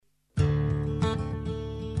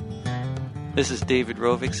This is David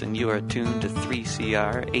Rovics, and you are tuned to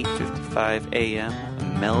 3CR 8:55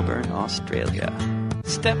 AM, Melbourne, Australia.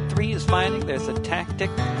 Step 3 is finding there's a tactic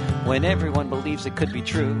when everyone believes it could be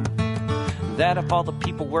true. That if all the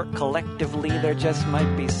people work collectively, there just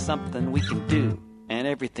might be something we can do, and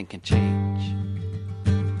everything can change.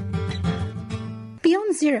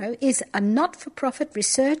 Beyond Zero is a not-for-profit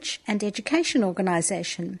research and education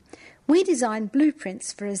organisation. We design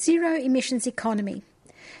blueprints for a zero-emissions economy.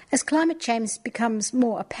 As climate change becomes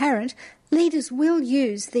more apparent, leaders will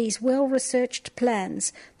use these well-researched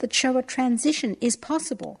plans that show a transition is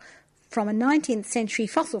possible from a 19th century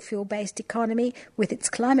fossil fuel-based economy with its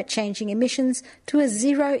climate-changing emissions to a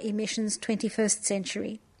zero-emissions 21st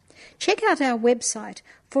century. Check out our website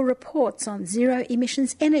for reports on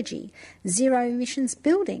zero-emissions energy, zero-emissions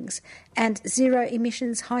buildings, and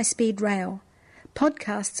zero-emissions high-speed rail.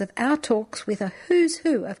 Podcasts of our talks with a who's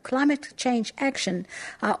who of climate change action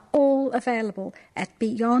are all available at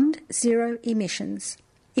Beyond Zero Emissions.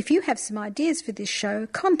 If you have some ideas for this show,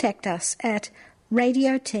 contact us at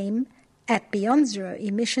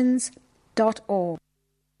radioteam@beyondzeroemissions.org.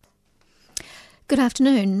 Good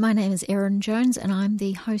afternoon. My name is Erin Jones and I'm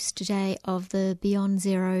the host today of the Beyond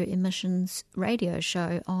Zero Emissions radio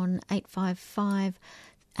show on 855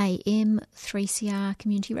 AM 3CR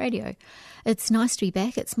Community Radio. It's nice to be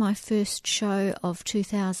back. It's my first show of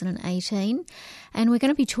 2018 and we're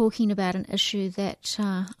going to be talking about an issue that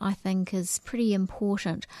I think is pretty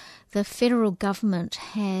important. The federal government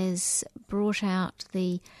has brought out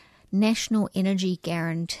the National Energy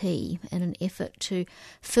Guarantee in an effort to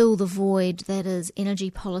fill the void that is energy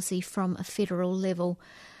policy from a federal level.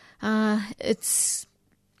 It's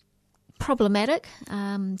problematic,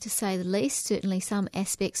 to say the least. Certainly some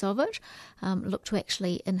aspects of it look to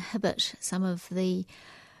actually inhibit some of the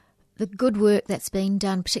good work that's been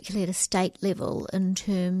done, particularly at a state level, in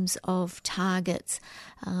terms of targets.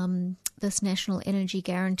 This National Energy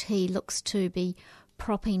Guarantee looks to be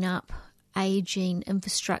propping up ageing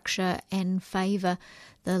infrastructure and favour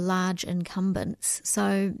the large incumbents.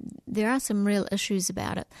 So there are some real issues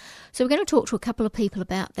about it. So we're going to talk to a couple of people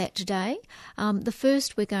about that today. The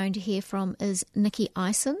first we're going to hear from is Nikki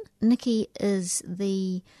Eisen. Nikki is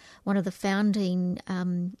one of the founding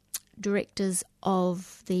directors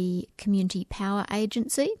of the Community Power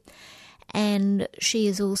Agency, and she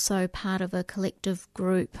is also part of a collective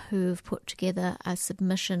group who have put together a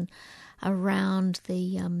submission around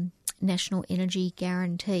the National Energy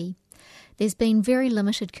Guarantee. There's been very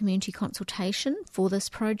limited community consultation for this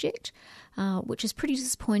project, which is pretty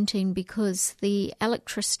disappointing because the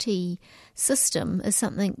electricity system is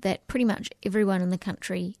something that pretty much everyone in the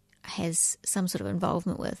country has some sort of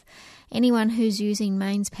involvement with. Anyone who's using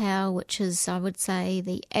mains power, which is, I would say,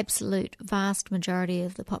 the absolute vast majority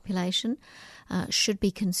of the population, should be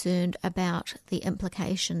concerned about the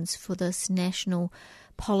implications for this national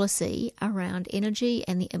policy around energy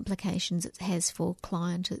and the implications it has for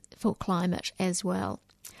climate as well.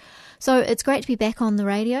 So it's great to be back on the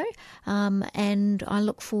radio, and I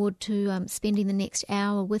look forward to spending the next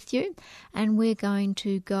hour with you. And we're going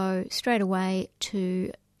to go straight away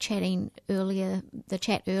to the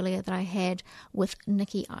chat earlier that I had with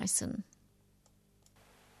Nikki Eisen.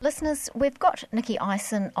 Listeners, we've got Nikki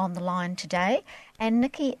Eisen on the line today, and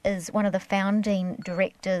Nikki is one of the founding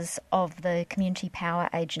directors of the Community Power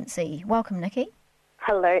Agency. Welcome, Nikki.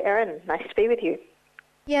 Hello, Erin. Nice to be with you.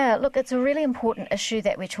 Yeah, look, it's a really important issue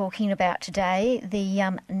that we're talking about today,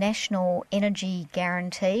 the National Energy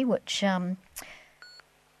Guarantee, which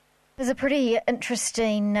is a pretty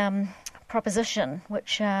interesting proposition,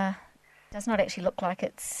 which does not actually look like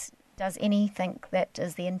it does anything that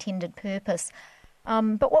is the intended purpose.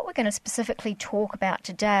 But what we're going to specifically talk about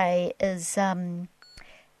today is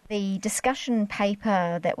the discussion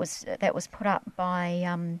paper that was put up by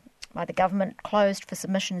the government, closed for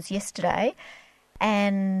submissions yesterday,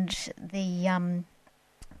 and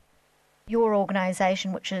your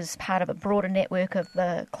organisation, which is part of a broader network of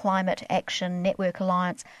the Climate Action Network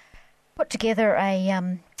Alliance, put together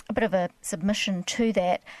a bit of a submission to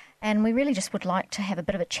that. And we really just would like to have a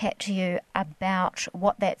bit of a chat to you about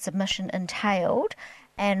what that submission entailed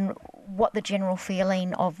and what the general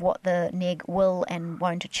feeling of what the NEG will and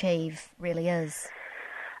won't achieve really is.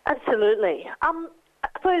 Absolutely. I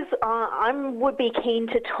suppose I would be keen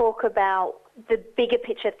to talk about the bigger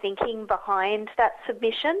picture thinking behind that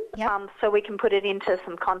submission, so we can put it into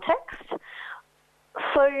some context.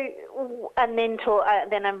 So, and then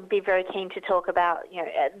I'd be very keen to talk about,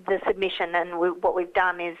 the submission, and what we've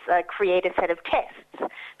done is create a set of tests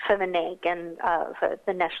for the NEG and for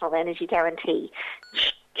the National Energy Guarantee,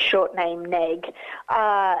 short name NEG.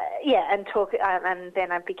 And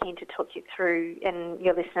then I'd be keen to talk you through and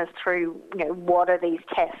your listeners through, what are these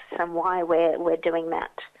tests and why we're doing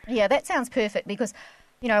that. Yeah, that sounds perfect because,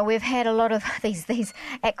 we've had a lot of these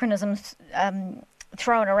acronyms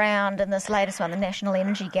thrown around in this latest one, the National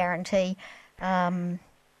Energy Guarantee.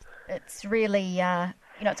 It's really,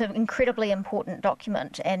 it's an incredibly important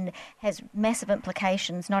document and has massive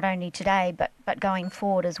implications not only today but going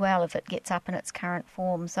forward as well if it gets up in its current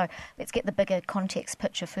form. So let's get the bigger context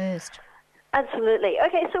picture first. Absolutely.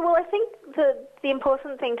 Okay, so I think the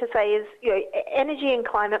important thing to say is, energy and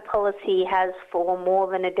climate policy has for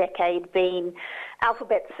more than a decade been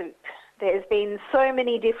alphabet soup. There's been so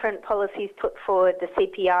many different policies put forward, the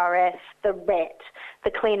CPRF, the RET,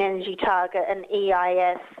 the Clean Energy Target, and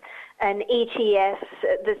EIS, and ETS,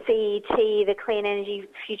 the CET, the Clean Energy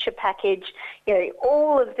Future Package.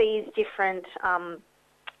 All of these different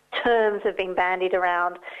terms have been bandied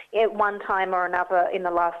around at one time or another in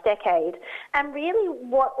the last decade. And really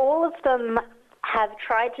what all of them have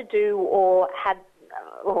tried to do or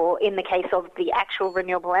in the case of the actual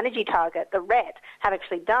renewable energy target, the RET, have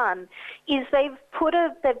actually done, is they've put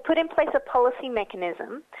in place a policy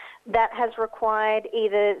mechanism that has required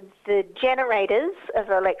either the generators of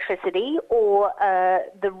electricity or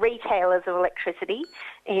the retailers of electricity.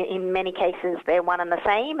 In many cases, they're one and the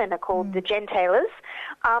same and are called the gentailers.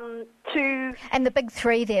 And the big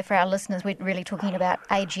three there for our listeners, we're really talking about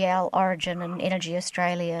AGL, Origin and Energy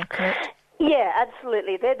Australia, correct? Yeah,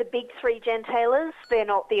 absolutely. They're the big three gentailers. They're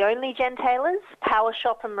not the only gentailers.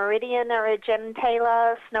 PowerShop and Meridian are a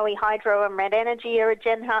gentailer. Snowy Hydro and Red Energy are a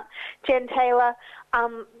gentailer.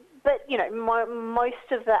 But,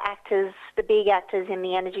 most of the actors, the big actors in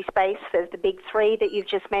the energy space, there's the big three that you've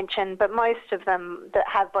just mentioned, but most of them that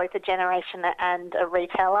have both a generation and a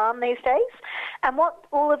retail arm these days. And what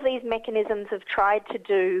all of these mechanisms have tried to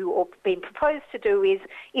do or been proposed to do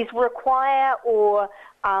is require or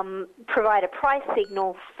provide a price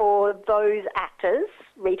signal for those actors,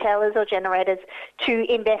 retailers or generators, to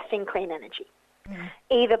invest in clean energy.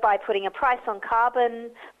 Either by putting a price on carbon,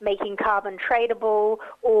 making carbon tradable,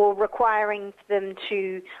 or requiring them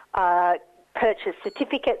to purchase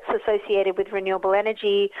certificates associated with renewable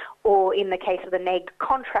energy, or in the case of the NEG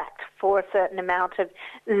contract for a certain amount of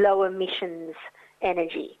low emissions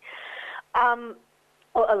energy,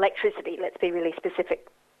 or electricity, let's be really specific.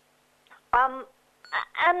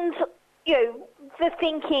 And, the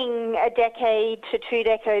thinking a decade to 2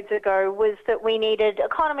 decades ago was that we needed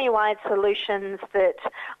economy-wide solutions that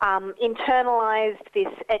internalised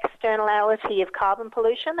this externality of carbon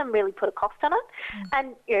pollution and really put a cost on it.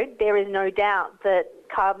 And, there is no doubt that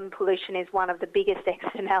carbon pollution is one of the biggest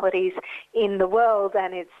externalities in the world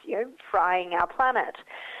and it's, frying our planet.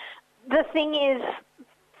 The thing is,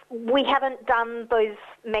 we haven't done those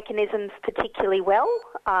mechanisms particularly well.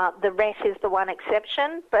 The RET is the one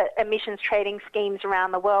exception, but emissions trading schemes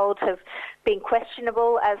around the world have been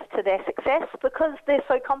questionable as to their success because they're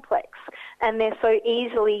so complex and they're so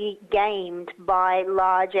easily gamed by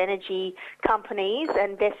large energy companies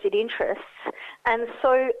and vested interests. And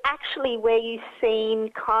so actually where you've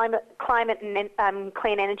seen climate and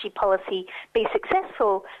clean energy policy be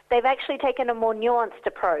successful, they've actually taken a more nuanced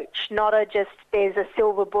approach, not there's a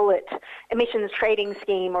silver bullet emissions trading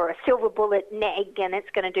scheme or a silver bullet NEG and it's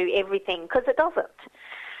going to do everything, because it doesn't.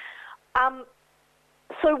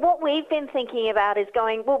 So what we've been thinking about is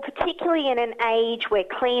going, well, particularly in an age where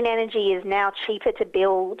clean energy is now cheaper to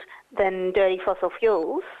build than dirty fossil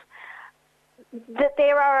fuels, that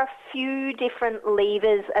there are a few different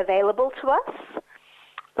levers available to us.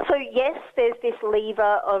 So yes, there's this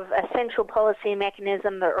lever of a central policy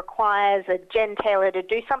mechanism that requires a gentailer to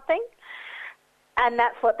do something, and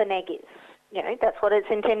that's what the NEG is. That's what it's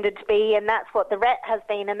intended to be, and that's what the RET has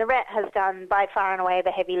been, and the RET has done by far and away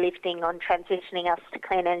the heavy lifting on transitioning us to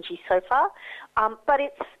clean energy so far. But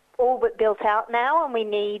it's all but built out now, and we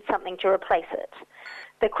need something to replace it.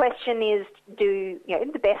 The question is,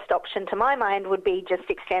 the best option to my mind would be just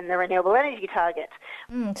extend the renewable energy target.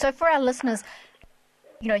 So for our listeners,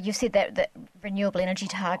 you've said that the renewable energy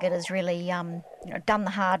target has really done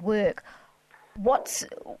the hard work.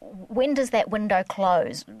 When does that window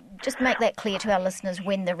close? Just make that clear to our listeners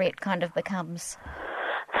when the RET kind of becomes.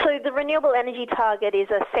 So the renewable energy target is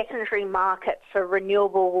a secondary market for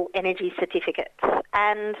renewable energy certificates,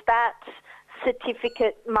 and that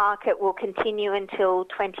certificate market will continue until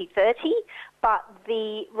 2030, but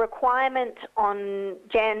the requirement on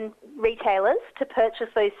retailers to purchase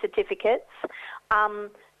those certificates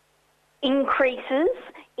increases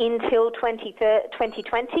until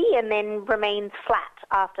 2020 and then remains flat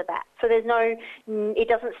after that. So it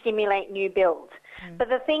doesn't stimulate new build. But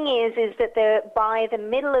the thing is that by the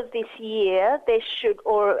middle of this year,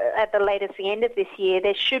 or at the latest the end of this year,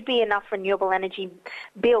 there should be enough renewable energy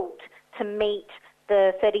built to meet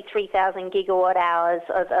the 33,000 gigawatt hours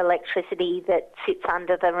of electricity that sits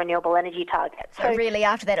under the renewable energy target. So really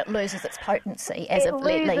after that it loses its potency as a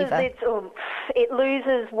lever. It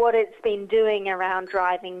loses what it's been doing around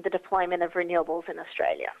driving the deployment of renewables in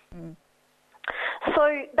Australia.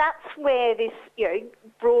 So that's where this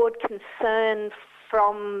broad concern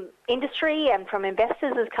from industry and from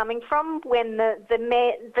investors is coming from when the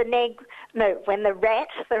RET,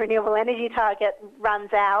 the renewable energy target,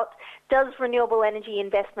 runs out. Does renewable energy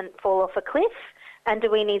investment fall off a cliff, and do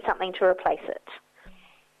we need something to replace it?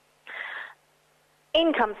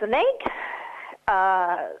 In comes the neg.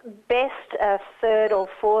 Best a third or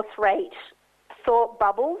fourth rate thought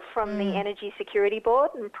bubble from the Energy Security Board,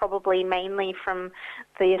 and probably mainly from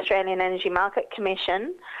the Australian Energy Market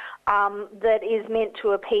Commission, that is meant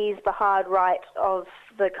to appease the hard right of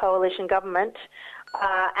the coalition government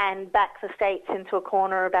and back the states into a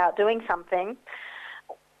corner about doing something.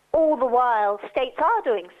 All the while, states are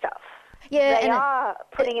doing stuff. Yeah, they are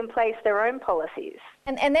putting in place their own policies.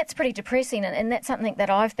 And that's pretty depressing, and that's something that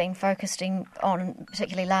I've been focusing on,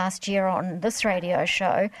 particularly last year on this radio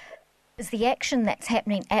show, is the action that's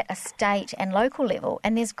happening at a state and local level,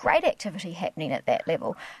 and there's great activity happening at that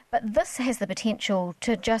level. But this has the potential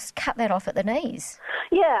to just cut that off at the knees.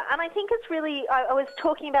 Yeah, and I think it's really, I was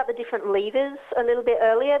talking about the different levers a little bit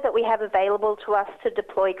earlier that we have available to us to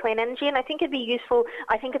deploy clean energy, and I think it'd be useful,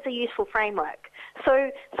 I think it's a useful framework.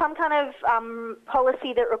 So some kind of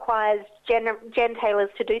policy that requires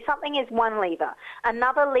gentailers to do something is one lever.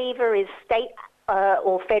 Another lever is state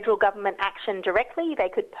or federal government action directly. They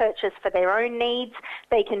could purchase for their own needs.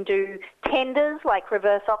 They can do tenders like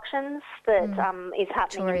reverse auctions that is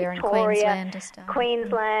happening in Victoria,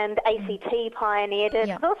 Queensland, ACT pioneered it.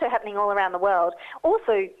 It's also happening all around the world.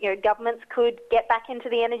 Also, governments could get back into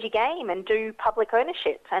the energy game and do public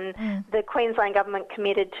ownership, and the Queensland government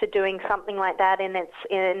committed to doing something like that in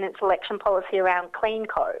its election policy around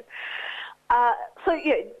CleanCo.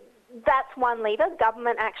 That's one lever,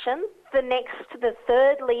 government action. The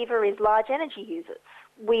third lever is large energy users.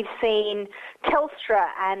 We've seen Telstra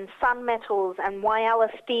and Sun Metals and Whyalla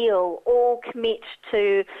Steel all commit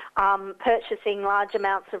to purchasing large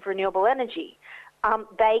amounts of renewable energy.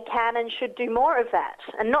 They can and should do more of that,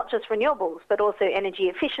 and not just renewables, but also energy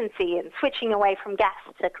efficiency and switching away from gas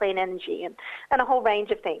to clean energy and a whole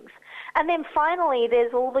range of things. And then finally,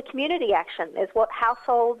 there's all the community action. There's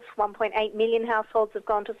 1.8 million households have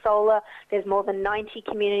gone to solar. There's more than 90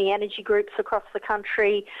 community energy groups across the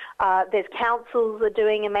country. There's councils that are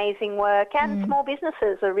doing amazing work, and small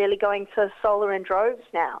businesses are really going to solar in droves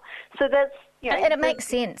now. So that's, and it makes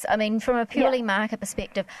sense. I mean, from a purely market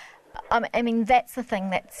perspective, I mean, that's the thing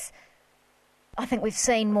that's, I think we've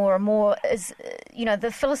seen more and more is,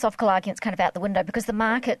 the philosophical argument's kind of out the window because the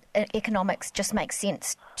market economics just makes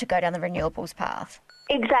sense to go down the renewables path.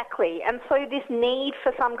 Exactly. And so this need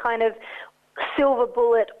for some kind of silver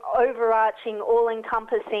bullet, overarching,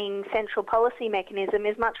 all-encompassing central policy mechanism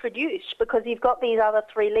is much reduced because you've got these other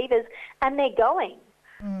three levers and they're going.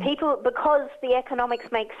 Because the economics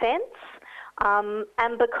make sense,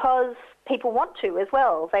 and because people want to as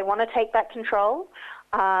well. They want to take back control.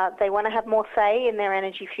 They want to have more say in their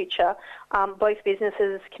energy future, both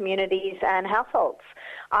businesses, communities and households,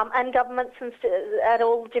 and governments at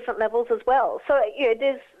all different levels as well. So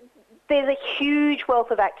there's a huge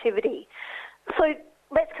wealth of activity. So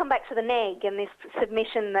let's come back to the neg and this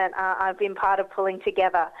submission that I've been part of pulling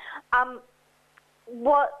together.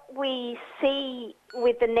 What we see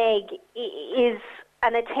with the neg is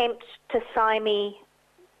an attempt to stymie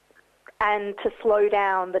and to slow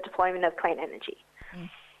down the deployment of clean energy.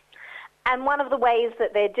 And one of the ways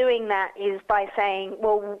that they're doing that is by saying,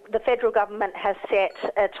 well, the federal government has set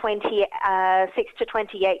a 6 to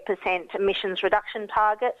 28% emissions reduction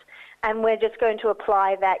target, and we're just going to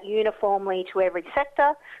apply that uniformly to every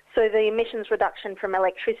sector. So the emissions reduction from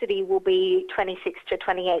electricity will be 26 to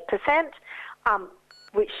 28%,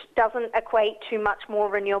 which doesn't equate to much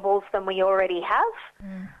more renewables than we already have.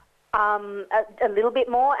 A little bit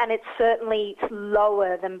more, and it's certainly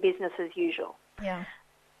lower than business as usual. Yeah.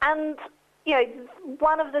 And,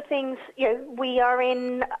 one of the things, we are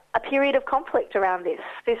in a period of conflict around this.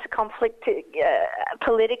 This conflict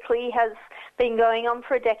politically has been going on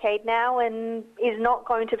for a decade now and is not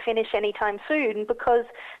going to finish anytime soon because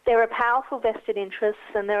there are powerful vested interests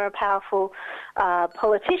and there are powerful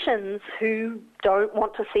politicians who don't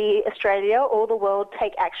want to see Australia or the world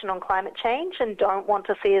take action on climate change and don't want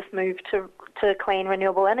to see us move to clean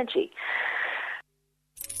renewable energy.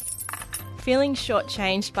 Feeling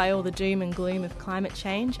shortchanged by all the doom and gloom of climate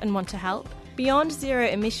change and want to help? Beyond Zero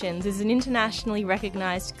Emissions is an internationally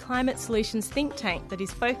recognised climate solutions think tank that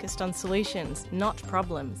is focused on solutions, not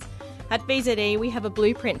problems. At BZE, we have a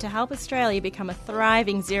blueprint to help Australia become a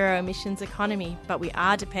thriving zero emissions economy, but we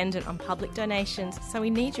are dependent on public donations, so we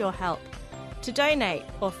need your help. To donate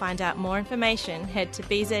or find out more information, head to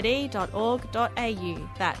bze.org.au.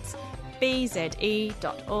 That's bze.org.au.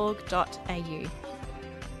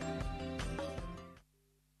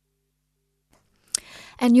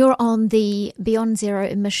 And you're on the Beyond Zero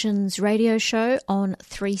Emissions radio show on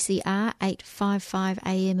 3CR 855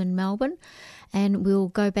 AM in Melbourne. And we'll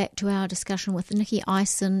go back to our discussion with Nikki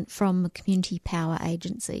Eisen from Community Power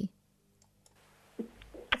Agency.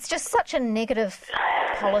 It's just such a negative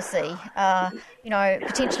policy,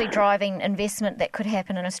 potentially driving investment that could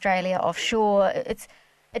happen in Australia offshore. It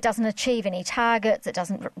doesn't achieve any targets. It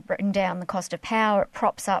doesn't bring down the cost of power. It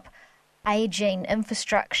props up ageing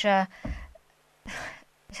infrastructure.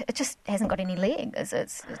 It just hasn't got any legs.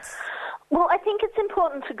 Well, I think it's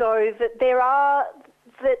important to go that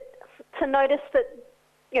to notice that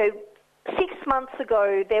 6 months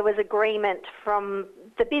ago there was agreement from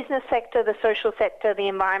the business sector, the social sector, the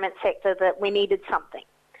environment sector that we needed something.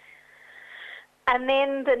 And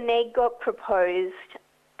then the NEG got proposed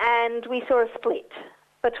and we saw a split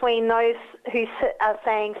between those who are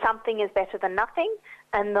saying something is better than nothing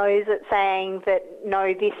and those that are saying that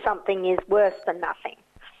no, this something is worse than nothing.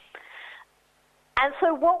 And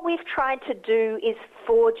so what we've tried to do is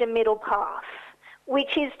forge a middle path,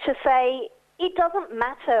 which is to say it doesn't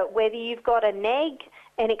matter whether you've got a NEG,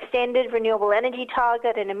 an extended renewable energy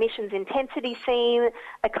target, an emissions intensity scheme,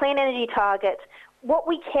 a clean energy target. What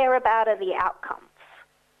we care about are the outcomes.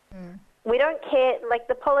 We don't care,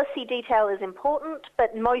 the policy detail is important,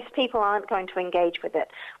 but most people aren't going to engage with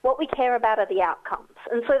it. What we care about are the outcomes.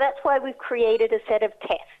 And so that's why we've created a set of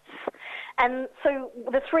tests. And so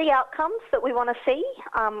the 3 outcomes that we want to see,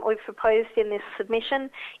 we've proposed in this submission,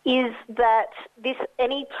 is that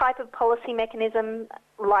any type of policy mechanism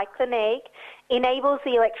like the NEG enables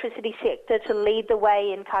the electricity sector to lead the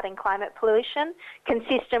way in cutting climate pollution,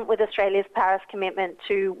 consistent with Australia's Paris commitment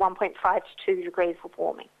to 1.5 to 2 degrees of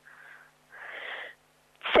warming.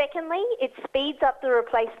 Secondly, it speeds up the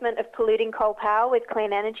replacement of polluting coal power with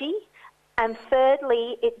clean energy. And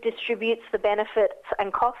thirdly, it distributes the benefits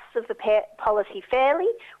and costs of the policy fairly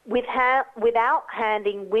without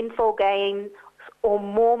handing windfall gains or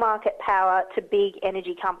more market power to big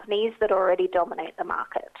energy companies that already dominate the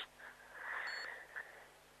market.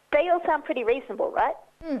 They all sound pretty reasonable, right?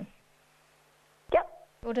 Yep.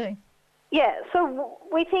 Will do. Yeah, so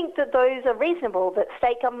we think that those are reasonable, that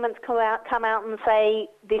state governments come out and say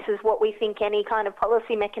this is what we think any kind of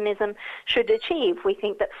policy mechanism should achieve. We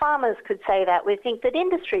think that farmers could say that. We think that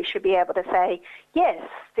industry should be able to say, yes,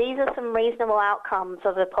 these are some reasonable outcomes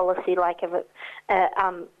of a policy like a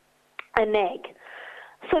NEG.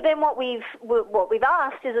 So then what we've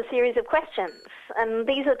asked is a series of questions, and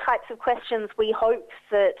these are types of questions we hope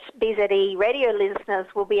that BZE radio listeners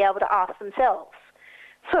will be able to ask themselves.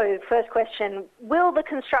 So, first question, will the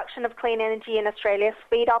construction of clean energy in Australia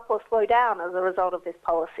speed up or slow down as a result of this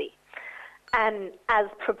policy? And as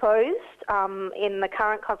proposed in the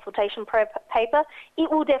current consultation paper,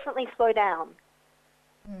 it will definitely slow down.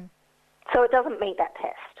 So it doesn't meet that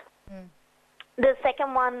test. The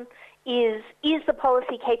second one is the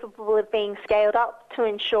policy capable of being scaled up to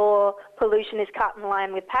ensure pollution is cut in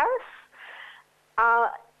line with Paris?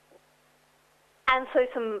 And so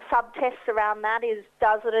some sub-tests around that is,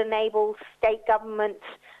 does it enable state government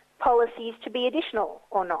policies to be additional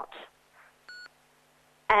or not?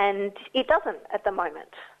 And it doesn't at the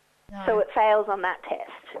moment. No. So it fails on that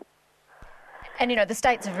test. And, the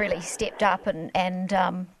states have really stepped up and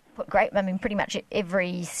put pretty much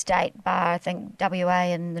every state, bar, I think,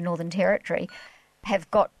 WA and the Northern Territory,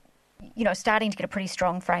 have got, starting to get a pretty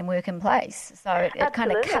strong framework in place. So it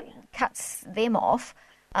kind of cuts them off.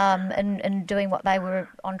 And doing what they were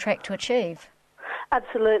on track to achieve.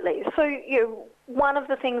 Absolutely. So, one of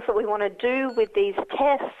the things that we want to do with these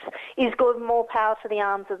tests is give more power to the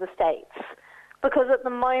arms of the states. Because at the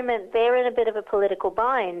moment, they're in a bit of a political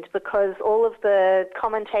bind because all of the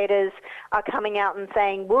commentators are coming out and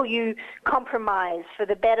saying, will you compromise for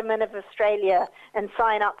the betterment of Australia and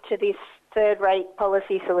sign up to this third-rate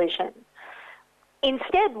policy solution?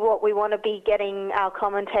 Instead, what we want to be getting our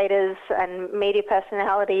commentators and media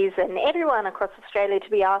personalities and everyone across Australia to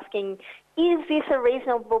be asking, is this a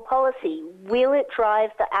reasonable policy? Will it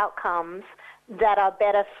drive the outcomes that are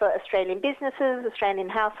better for Australian businesses, Australian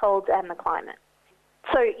households and the climate?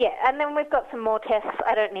 So, and then we've got some more tests.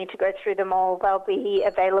 I don't need to go through them all. They'll be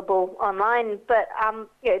available online. But,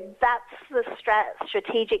 that's the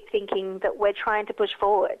strategic thinking that we're trying to push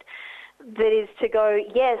forward. That is to go,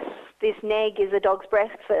 yes, this neg is a dog's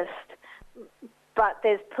breakfast, but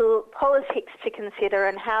there's politics to consider,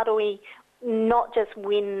 and how do we not just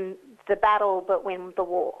win the battle but win the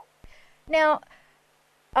war? Now,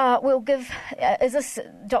 is this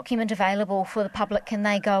document available for the public? Can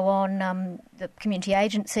they go on the Community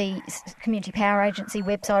Power Agency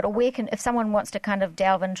website, or where if someone wants to kind of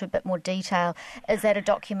delve into a bit more detail, is that a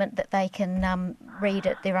document that they can read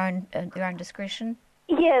at their own discretion?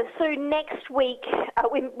 Yeah, so next week,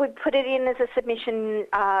 we put it in as a submission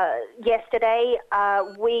yesterday.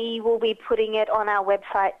 We will be putting it on our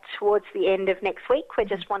website towards the end of next week. We're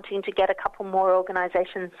just wanting to get a couple more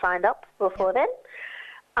organisations signed up before then.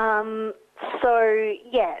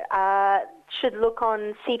 Should look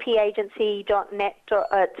on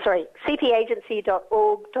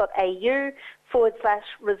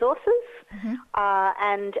cpagency.org.au/resources,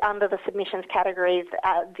 and under the submissions categories,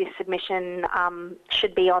 this submission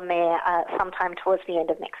should be on there sometime towards the end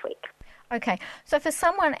of next week. Okay, so for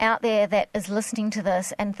someone out there that is listening to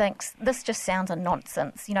this and thinks this just sounds a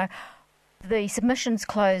nonsense, the submissions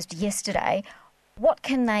closed yesterday, what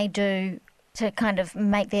can they do to kind of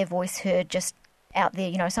make their voice heard just out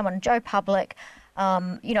there? Someone, Joe Public,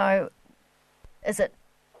 is it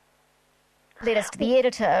letters to the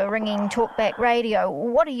editor, ringing Talkback Radio?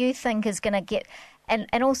 What do you think is going to get, and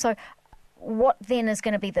also what then is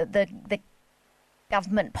going to be the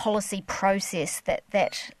government policy process that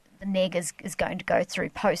the NEG is going to go through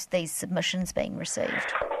post these submissions being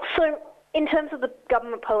received? So in terms of the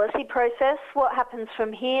government policy process, what happens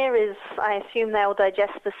from here is I assume they'll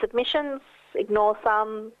digest the submissions, ignore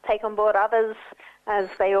some, take on board others, as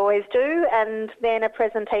they always do, and then a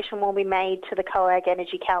presentation will be made to the COAG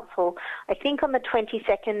Energy Council, I think on the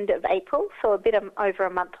 22nd of April, so a bit over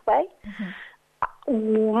a month away.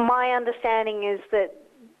 My understanding is that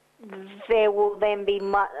there will then be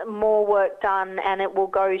more work done, and it will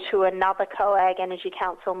go to another COAG Energy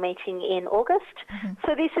Council meeting in August.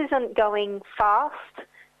 So this isn't going fast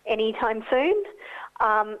anytime soon.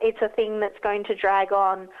 It's a thing that's going to drag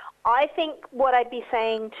on. I think what I'd be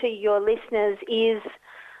saying to your listeners is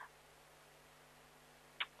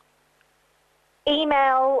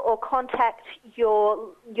email or contact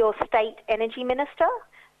your state energy minister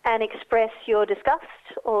and express your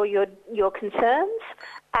disgust or your concerns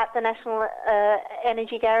at the National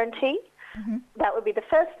Energy Guarantee. That would be the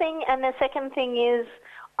first thing. And the second thing is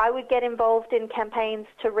I would get involved in campaigns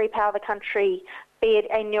to repower the country, be it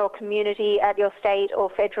in your community, at your state or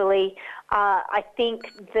federally. I think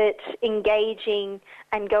that engaging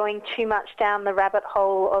and going too much down the rabbit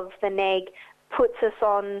hole of the neg puts us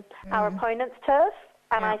on our opponent's turf.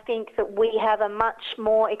 And I think that we have a much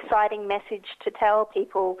more exciting message to tell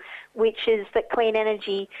people, which is that clean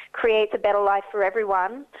energy creates a better life for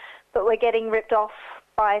everyone, but we're getting ripped off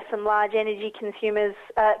by some large energy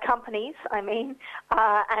companies, and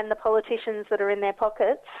the politicians that are in their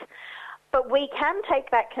pockets. But we can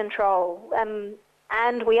take that control,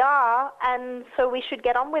 and we are, and so we should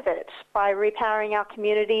get on with it by repowering our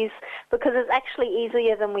communities, because it's actually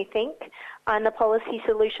easier than we think, and the policy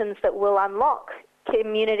solutions that will unlock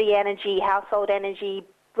community energy, household energy,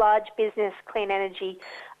 large business clean energy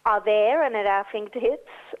are there and at our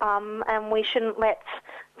fingertips, and we shouldn't let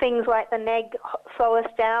things like the neg slow us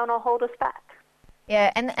down or hold us back.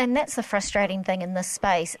 Yeah, and that's the frustrating thing in this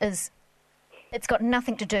space is it's got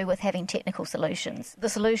nothing to do with having technical solutions. The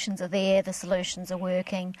solutions are there, the solutions are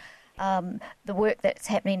working. The work that's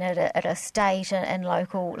happening at a state and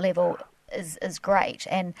local level is great,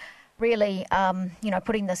 and really,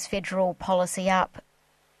 putting this federal policy up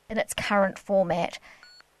in its current format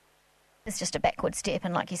is just a backward step,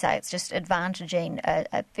 and like you say, it's just advantaging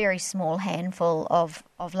a very small handful of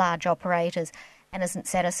large operators and isn't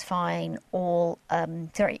satisfying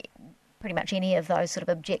pretty much any of those sort of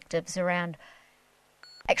objectives around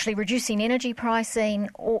actually reducing energy pricing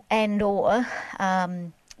or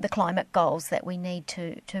the climate goals that we need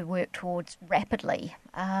to work towards rapidly.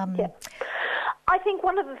 I think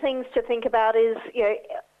one of the things to think about is,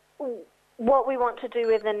 what we want to do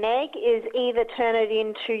with the neg is either turn it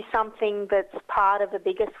into something that's part of a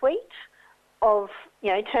bigger suite of,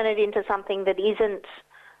 turn it into something that isn't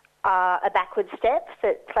a backward step,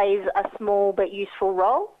 that plays a small but useful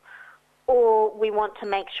role, or we want to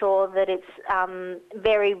make sure that it's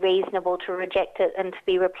very reasonable to reject it and to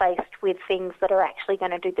be replaced with things that are actually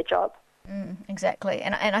going to do the job. Exactly.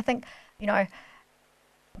 And I think,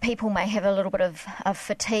 people may have a little bit of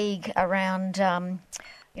fatigue around,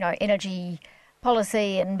 energy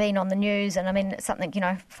policy and been on the news, and I mean, it's something,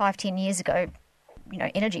 5-10 years ago,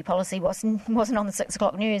 energy policy wasn't on the 6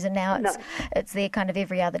 o'clock news, and now it's there kind of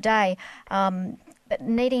every other day. But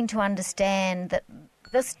needing to understand that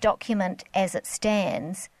this document as it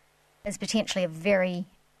stands is potentially a very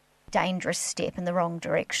dangerous step in the wrong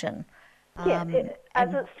direction. As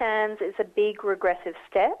it stands, it's a big regressive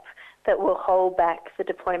step that will hold back the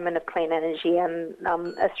deployment of clean energy and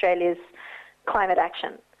Australia's climate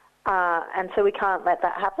action. And so we can't let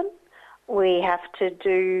that happen. We have to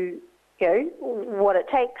do, what it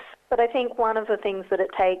takes. But I think one of the things that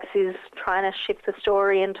it takes is trying to shift the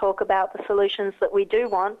story and talk about the solutions that we do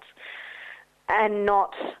want and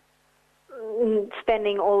not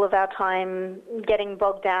spending all of our time getting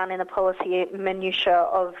bogged down in the policy minutiae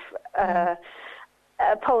of a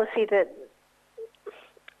policy that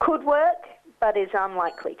could work but is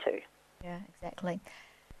unlikely to. Yeah, exactly.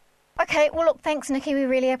 Okay, well, look, thanks, Nikki. We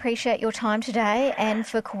really appreciate your time today and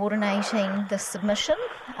for coordinating the submission.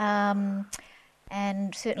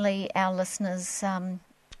 And certainly our listeners,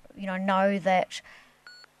 know that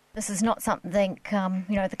this is not something,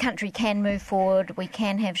 the country can move forward. We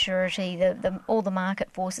can have surety. All the market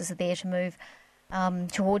forces are there to move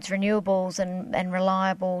towards renewables and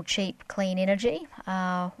reliable, cheap, clean energy.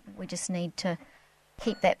 We just need to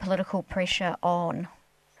keep that political pressure on.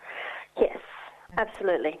 Yes,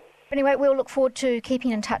 absolutely. Anyway, we'll look forward to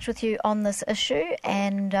keeping in touch with you on this issue,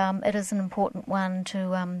 and it is an important one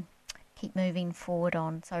to keep moving forward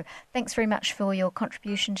on. So thanks very much for your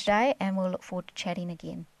contribution today, and we'll look forward to chatting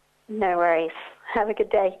again. No worries. Have a good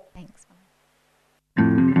day. Thanks.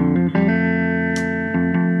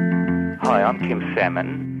 Hi, I'm Kim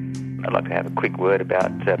Salmon. I'd like to have a quick word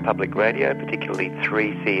about public radio, particularly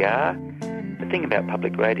 3CR. The thing about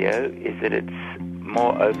public radio is that it's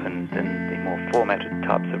more open than the more formatted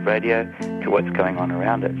types of radio to what's going on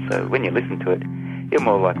around it. So when you listen to it, you're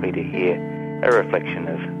more likely to hear a reflection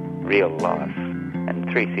of real life. And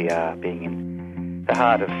 3CR, being in the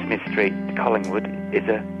heart of Smith Street, Collingwood, is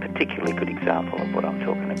a particularly good example of what I'm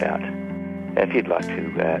talking about. If you'd like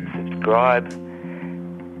to subscribe,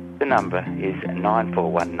 the number is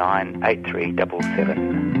 9419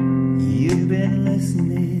 8377. You've been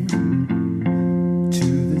listening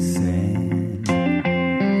to the sand.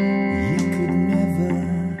 You could never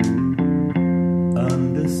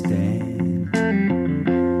understand.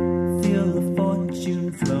 Feel the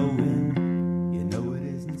fortune flowing. You know it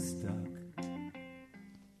isn't stuck.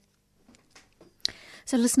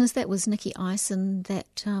 So, listeners, that was Nikki Ison,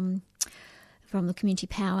 from the Community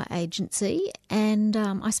Power Agency, and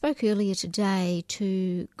I spoke earlier today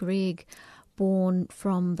to Greg Bourne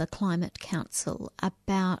from the Climate Council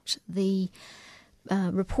about the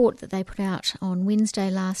report that they put out on Wednesday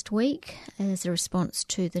last week as a response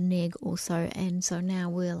to the NEG also, and so now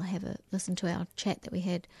we'll have a listen to our chat that we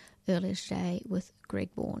had earlier today with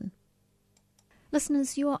Greg Bourne.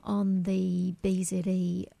 Listeners, you're on the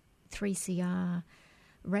BZE 3CR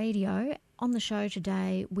radio. On the show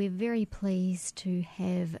today, we're very pleased to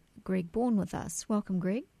have Greg Bourne with us. Welcome,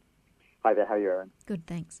 Greg. Hi there, how are you, Erin? Good,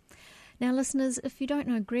 thanks. Now, listeners, if you don't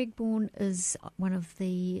know, Greg Bourne is one of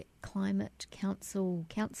the Climate Council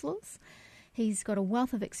councillors. He's got a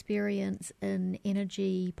wealth of experience in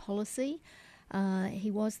energy policy. He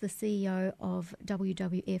was the CEO of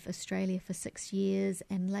WWF Australia for 6 years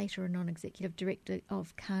and later a non-executive director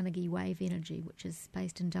of Carnegie Wave Energy, which is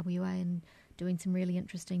based in WA and doing some really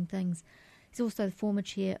interesting things. He's also the former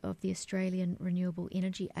chair of the Australian Renewable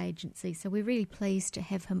Energy Agency, so we're really pleased to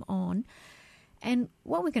have him on. And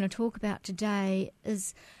what we're going to talk about today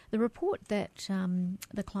is the report that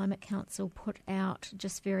the Climate Council put out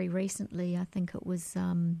just very recently. I think it was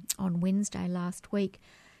on Wednesday last week,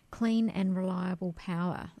 Clean and Reliable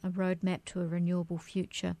Power, a roadmap to a renewable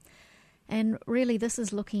future. And really this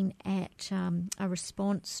is looking at a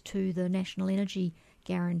response to the National Energy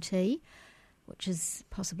Guarantee, which is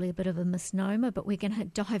possibly a bit of a misnomer, but we're going to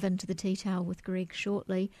dive into the detail with Greg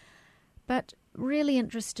shortly. But really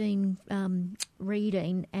interesting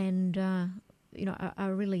reading and, a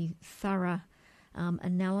really thorough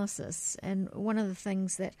analysis. And one of the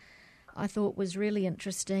things that I thought was really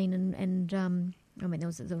interesting, there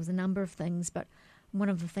was a number of things, but one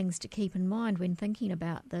of the things to keep in mind when thinking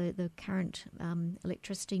about the current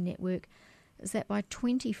electricity network is that by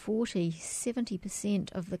 2040,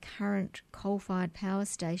 70% of the current coal-fired power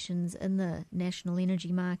stations in the national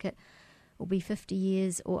energy market will be 50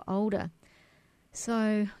 years or older.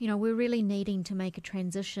 So, we're really needing to make a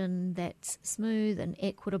transition that's smooth and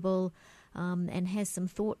equitable and has some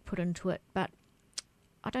thought put into it. But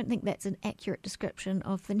I don't think that's an accurate description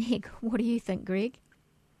of the NEG. What do you think, Greg?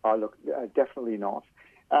 Oh, look, definitely not.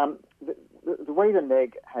 the way the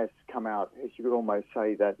neg has come out is you could almost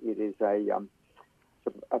say that it is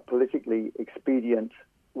a politically expedient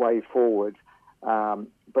way forward,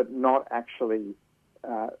 but not actually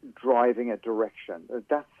driving a direction.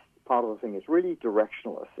 That's part of the thing. It's really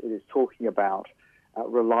directionless. It is talking about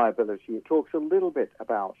reliability. It talks a little bit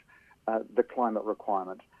about the climate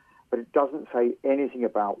requirement, but it doesn't say anything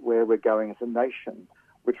about where we're going as a nation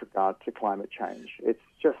with regard to climate change. It's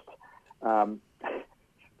just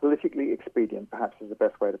politically expedient, perhaps, is the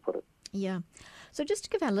best way to put it. Yeah. So just to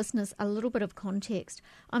give our listeners a little bit of context,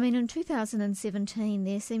 I mean, in 2017,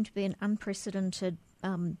 there seemed to be an unprecedented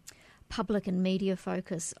public and media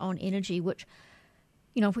focus on energy, which,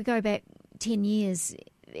 you know, if we go back 10 years,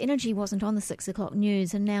 energy wasn't on the 6 o'clock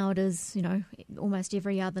news, and now it is, you know, almost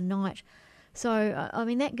every other night. So, I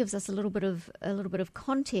mean, that gives us a little bit of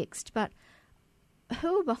context, but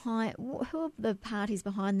who are the parties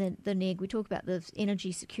behind the NEG? We talk about the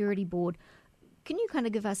Energy Security Board. Can you kind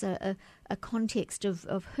of give us a context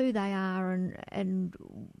of who they are and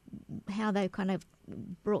how they kind of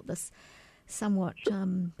brought this somewhat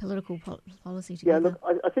political policy together? Yeah,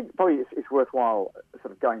 look, I think probably it's worthwhile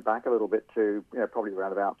sort of going back a little bit to, you know, probably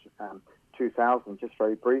around about 2000, just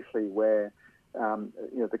very briefly, where you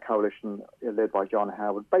know, the coalition led by John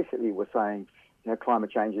Howard basically was saying, you know, climate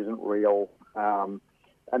change isn't real,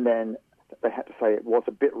 and then they had to say it was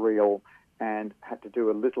a bit real and had to do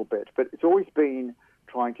a little bit. But it's always been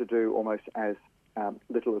trying to do almost as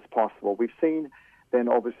little as possible. We've seen then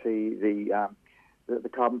obviously the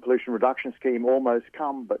carbon pollution reduction scheme almost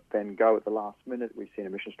come, but then go at the last minute. We've seen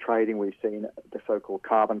emissions trading. We've seen the so-called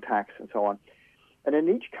carbon tax and so on. And in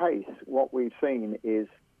each case, what we've seen is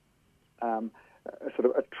a sort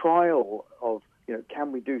of a trial of, you know,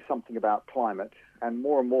 can we do something about climate? And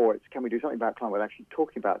more, it's can we do something about climate without actually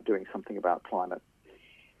talking about doing something about climate?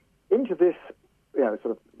 Into this, you know,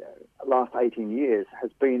 sort of last 18 years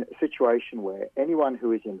has been a situation where anyone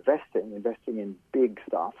who is investing in big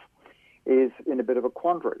stuff, is in a bit of a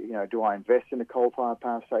quandary. You know, do I invest in a coal-fired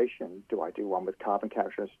power station? Do I do one with carbon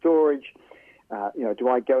capture and storage? You know, do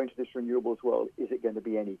I go into this renewables world? Is it going to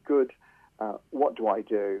be any good? What do I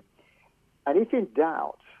do? And if in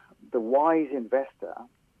doubt, the wise investor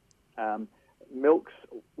milks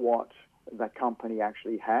what that company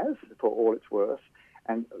actually has for all it's worth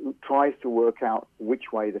and tries to work out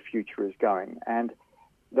which way the future is going. And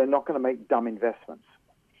they're not going to make dumb investments.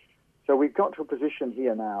 So we've got to a position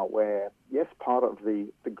here now where, yes, part of the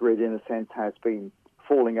grid, in a sense, has been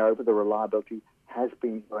falling over. The reliability has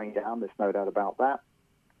been going down. There's no doubt about that.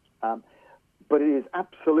 But it is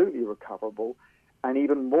absolutely recoverable, and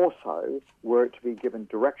even more so were it to be given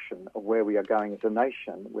direction of where we are going as a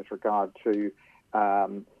nation with regard to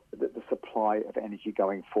the supply of energy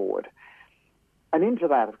going forward. And into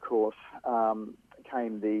that, of course,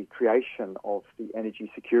 came the creation of the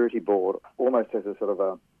Energy Security Board, almost as a sort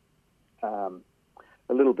of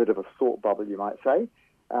a little bit of a thought bubble, you might say,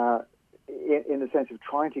 in the sense of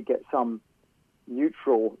trying to get some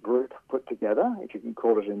neutral group put together, if you can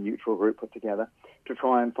call it a neutral group put together, to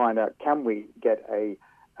try and find out, can we get a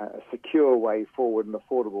secure way forward, an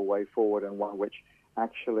affordable way forward, and one which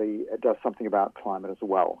actually does something about climate as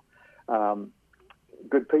well.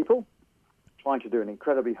 Good people trying to do an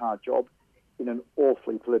incredibly hard job in an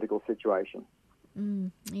awfully political situation.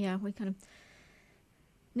 Yeah, we kind of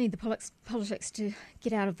need the politics to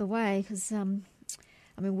get out of the way because, I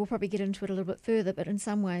mean, we'll probably get into it a little bit further, but in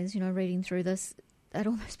some ways, you know, reading through this, I'd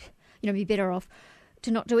almost, you know, be better off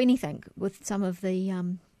to not do anything with some of the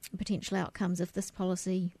potential outcomes if this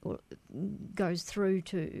policy goes through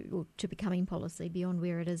to becoming policy beyond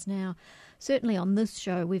where it is now. Certainly on this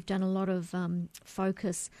show, we've done a lot of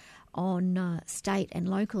focus on state and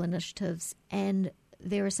local initiatives, and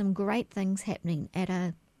there are some great things happening at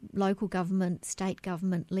a local government, state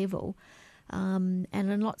government level, and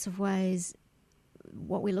in lots of ways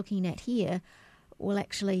what we're looking at here will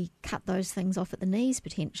actually cut those things off at the knees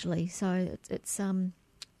potentially. So it's a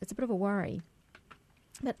bit of a worry.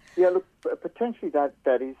 But yeah, look, potentially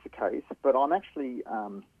that is the case, but I'm actually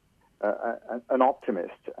an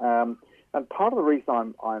optimist, and part of the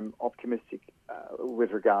reason I'm optimistic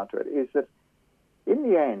with regard to it is that in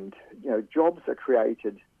the end, you know, jobs are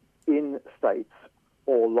created in states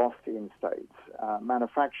or lost in states.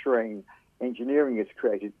 Manufacturing, engineering is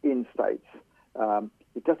created in states.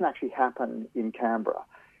 It doesn't actually happen in Canberra.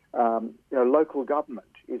 You know, local government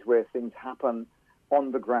is where things happen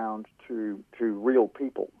on the ground to real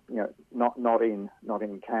people. You know, not in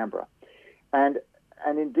Canberra, and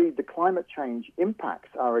indeed the climate change impacts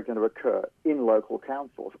are going to occur in local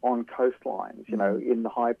councils, on coastlines. You know, in the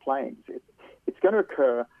high plains. It's going to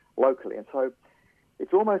occur locally, and so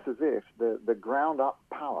it's almost as if the ground-up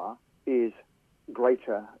power is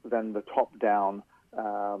greater than the top-down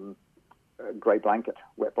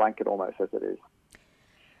wet blanket almost as it is.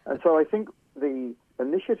 And so I think the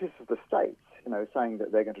initiatives of the states, saying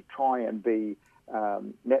that they're going to try and be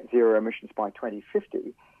net zero emissions by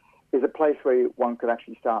 2050, is a place where one could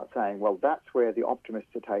actually start saying, well, that's where the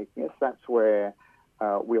optimists are taking us. That's where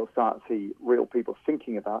we'll start to see real people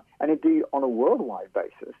thinking about. And indeed, on a worldwide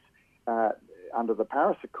basis, under the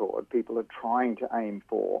Paris Accord, people are trying to aim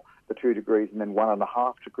for the 2 degrees and then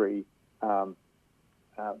 1.5 degree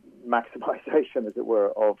maximization, as it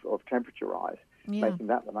were, of temperature rise, making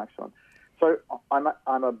that the maximum. So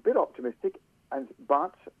I'm a bit optimistic,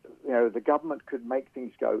 but the government could make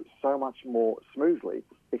things go so much more smoothly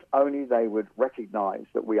if only they would recognise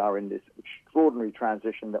that we are in this extraordinary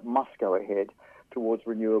transition that must go ahead towards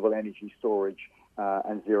renewable energy storage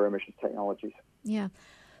and zero emissions technologies. Yeah.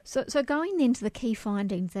 So going then to the key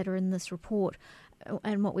findings that are in this report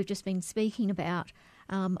and what we've just been speaking about,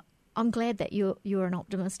 I'm glad that you're an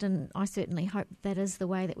optimist, and I certainly hope that is the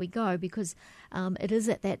way that we go, because it is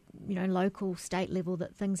at that local, state level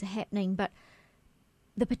that things are happening. But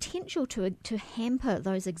the potential to hamper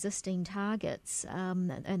those existing targets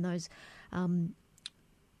and those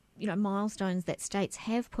milestones that states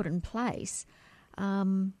have put in place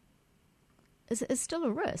is still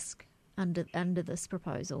a risk under this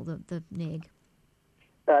proposal, the NEG.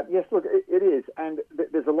 Yes, look, it is, and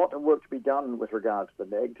there's a lot of work to be done with regards to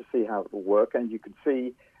the NEG to see how it will work, and you can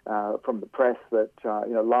see from the press that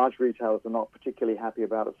large retailers are not particularly happy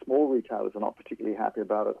about it, small retailers are not particularly happy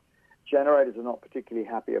about it, generators are not particularly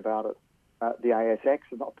happy about it, the ASX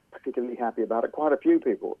is not particularly happy about it. Quite a few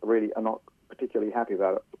people really are not particularly happy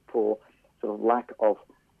about it for sort of lack of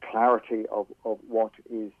clarity of what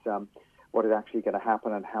is actually going to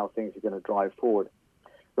happen and how things are going to drive forward.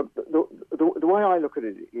 But the way I look at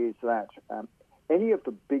it is that any of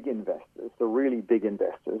the big investors, the really big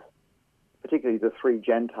investors, particularly the three big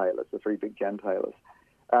gentailers,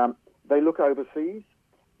 they look overseas,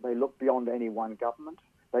 they look beyond any one government.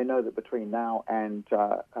 They know that between now and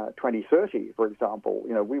 2030, for example,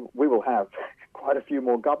 we will have quite a few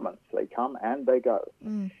more governments. They come and they go.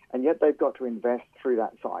 And yet they've got to invest through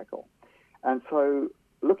that cycle. And so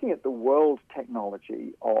looking at the world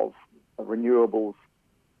technology of renewables,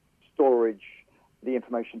 storage, the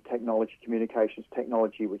information technology, communications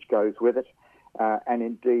technology which goes with it, and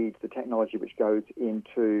indeed the technology which goes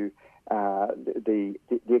into the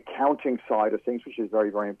accounting side of things, which is very,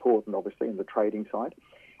 very important, obviously, in the trading side,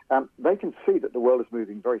 they can see that the world is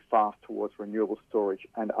moving very fast towards renewable storage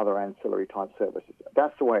and other ancillary type services.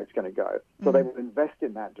 That's the way it's going to go. So they will invest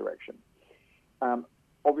in that direction.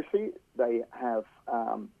 Obviously, they have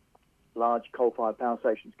large coal-fired power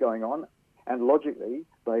stations going on, and logically,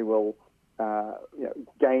 they will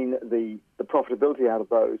gain the profitability out of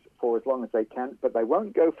those for as long as they can, but they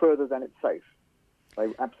won't go further than it's safe. They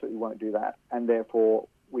absolutely won't do that, and therefore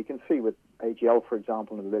we can see with AGL, for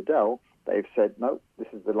example, and Liddell, they've said, no, this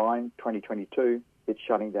is the line, 2022, it's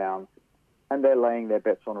shutting down, and they're laying their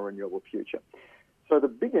bets on a renewable future. So the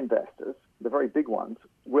big investors, the very big ones,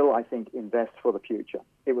 will, I think, invest for the future.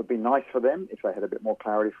 It would be nice for them if they had a bit more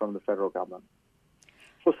clarity from the federal government.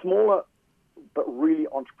 For smaller but really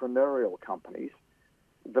entrepreneurial companies,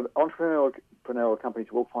 the entrepreneurial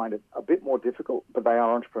companies will find it a bit more difficult, but they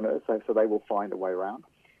are entrepreneurs, so they will find a way around.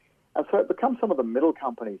 And so it becomes some of the middle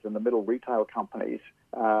companies and the middle retail companies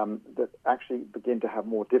that actually begin to have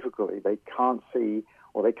more difficulty. They can't see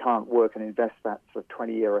or they can't work and invest that sort of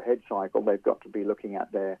 20-year ahead cycle. They've got to be looking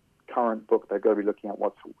at their current book. They've got to be looking at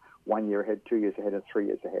what's 1 year ahead, 2 years ahead, and 3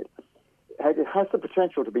 years ahead. It has the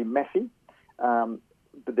potential to be messy,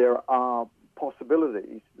 but there are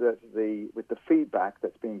possibilities that with the feedback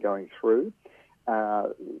that's been going through,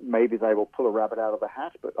 maybe they will pull a rabbit out of the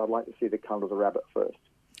hat, but I'd like to see the colour of the rabbit first.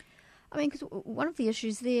 I mean, because one of the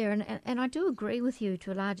issues there, and I do agree with you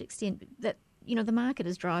to a large extent, that, the market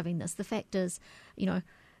is driving this. The fact is,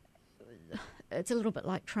 it's a little bit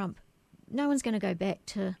like Trump. No one's going to go back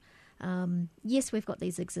to, yes, we've got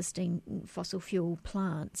these existing fossil fuel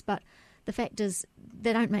plants, but the fact is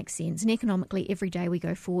they don't make sense. And economically, every day we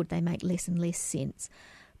go forward, they make less and less sense.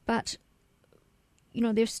 But,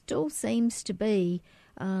 there still seems to be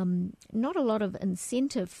not a lot of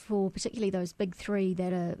incentive for particularly those big three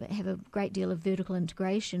that have a great deal of vertical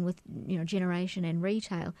integration with, generation and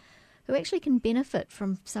retail, who actually can benefit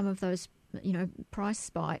from some of those, price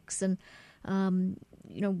spikes and,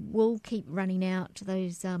 will keep running out to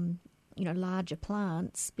those, larger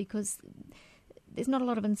plants because there's not a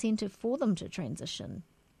lot of incentive for them to transition.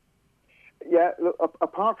 Yeah, look,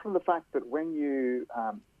 apart from the fact that when you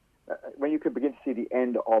when you can begin to see the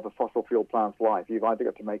end of a fossil fuel plant's life, you've either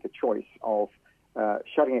got to make a choice of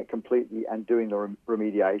shutting it completely and doing the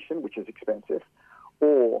remediation, which is expensive,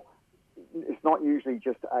 or it's not usually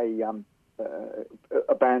just a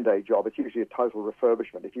Band-Aid job. It's usually a total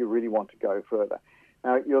refurbishment if you really want to go further.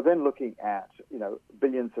 Now, you're then looking at,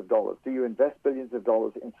 billions of dollars. Do you invest billions of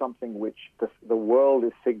dollars in something which the world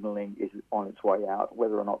is signaling is on its way out,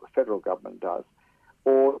 whether or not the federal government does,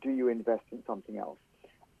 or do you invest in something else?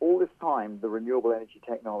 All this time, the renewable energy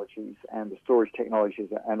technologies and the storage technologies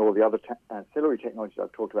and all the other ancillary technologies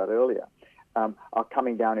I've talked about earlier are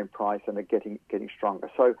coming down in price and are getting stronger.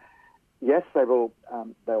 So, yes, they will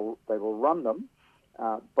run them,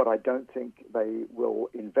 but I don't think they will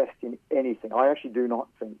invest in anything. I actually do not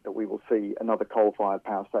think that we will see another coal-fired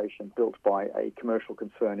power station built by a commercial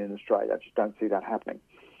concern in Australia. I just don't see that happening.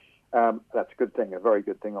 That's a good thing, a very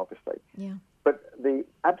good thing, obviously. Yeah. But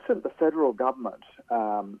absent the federal government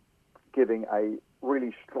giving a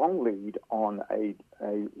really strong lead on a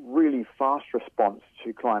really fast response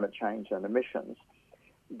to climate change and emissions,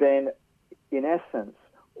 then in essence,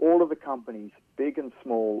 all of the companies, big and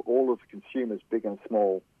small, all of the consumers, big and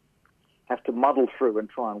small, have to muddle through and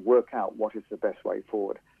try and work out what is the best way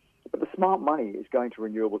forward. But the smart money is going to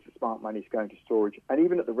renewables, the smart money is going to storage, and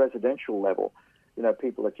even at the residential level,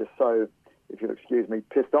 people are just so, if you'll excuse me,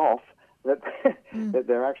 pissed off that, that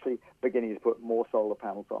they're actually beginning to put more solar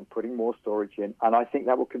panels on, putting more storage in, and I think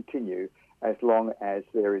that will continue as long as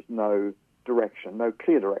there is no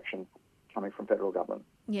clear direction coming from federal government.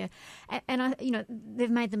 Yeah, and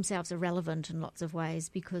they've made themselves irrelevant in lots of ways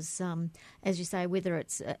because, as you say, whether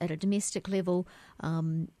it's at a domestic level,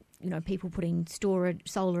 people putting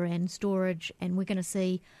solar and storage, and we're going to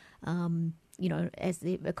see, as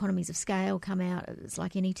the economies of scale come out, it's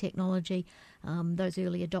like any technology, those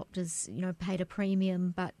early adopters, paid a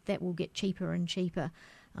premium, but that will get cheaper and cheaper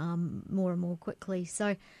more and more quickly.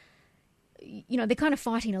 So, they're kind of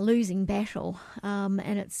fighting a losing battle,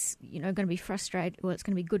 and it's, going to be frustrating. Well, it's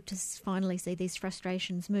going to be good to finally see these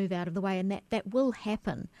frustrations move out of the way, and that will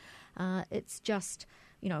happen. It's just,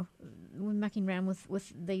 we're mucking around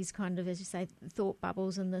with these kind of, as you say, thought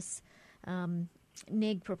bubbles and this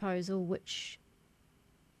NEG proposal, which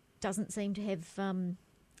doesn't seem to have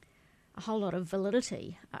a whole lot of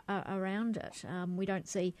validity around it. We don't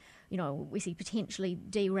see, we see potentially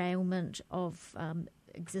derailment of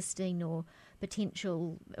existing or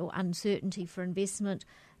potential or uncertainty for investment.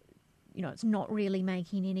 It's not really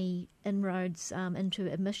making any inroads into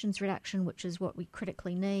emissions reduction, which is what we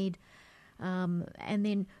critically need. And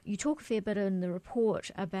then you talk a fair bit in the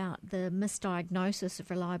report about the misdiagnosis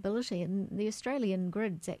of reliability, and the Australian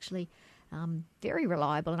grid's actually very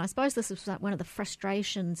reliable. And I suppose this was one of the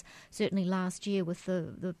frustrations, certainly last year with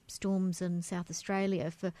the storms in South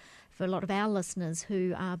Australia, for a lot of our listeners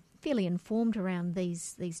who are fairly informed around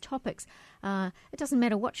these topics. It doesn't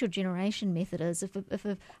matter what your generation method is. If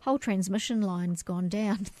a whole transmission line's gone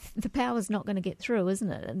down, the power's not going to get through,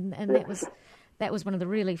 isn't it? And that was one of the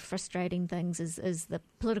really frustrating things is the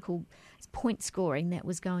political point scoring that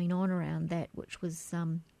was going on around that, which was,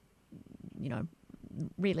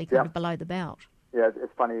 really kind of below the belt. Yeah,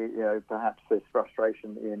 it's funny, perhaps there's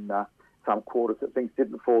frustration in some quarters that things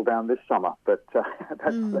didn't fall down this summer, but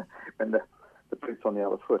that's when the proof's on the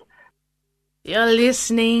other foot. You're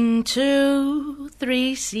listening to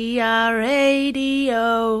 3CR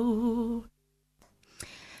Radio.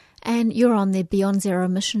 And you're on the Beyond Zero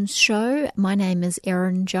Emissions show. My name is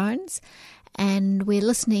Erin Jones, and we're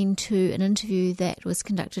listening to an interview that was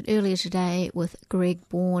conducted earlier today with Greg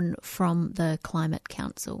Bourne from the Climate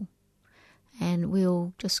Council. And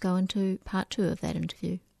we'll just go into part 2 of that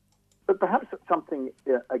interview. But perhaps something,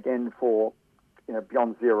 again, for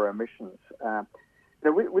Beyond Zero Emissions.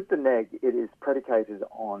 With the NEG, it is predicated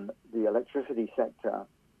on the electricity sector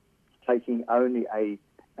taking only a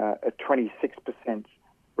 26%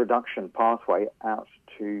 reduction pathway out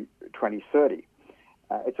to 2030.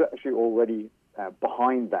 It's actually already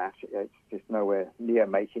behind that. It's just nowhere near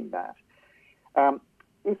making that.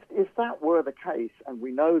 If that were the case, and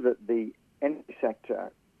we know that the energy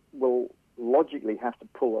sector will logically have to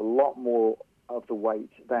pull a lot more of the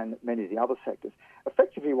weight than many of the other sectors,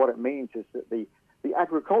 effectively what it means is that the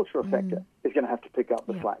agricultural sector is going to have to pick up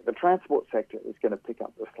the slack. The transport sector is going to pick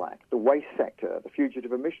up the slack. The waste sector, the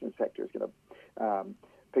fugitive emissions sector is going to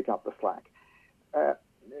pick up the slack.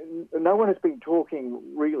 No one has been talking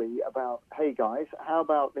really about, hey guys, how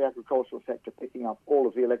about the agricultural sector picking up all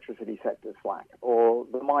of the electricity sector's slack, or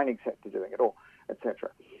the mining sector doing it, or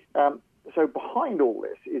etc. So behind all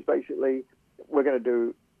this is basically we're going to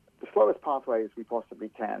do the slowest pathway as we possibly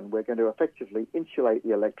can. We're going to effectively insulate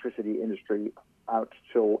the electricity industry out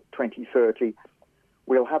till 2030.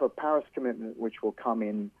 We'll have a Paris commitment which will come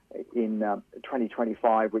in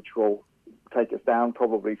 2025, which will take us down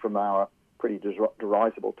probably from our pretty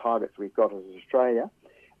derisable targets we've got as Australia.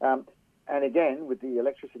 And again, with the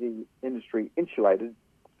electricity industry insulated,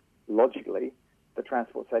 logically, the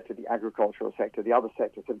transport sector, the agricultural sector, the other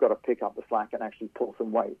sectors have got to pick up the slack and actually pull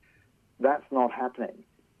some weight. That's not happening.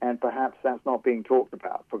 And perhaps that's not being talked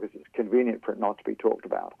about because it's convenient for it not to be talked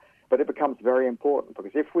about. But it becomes very important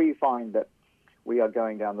because if we find that we are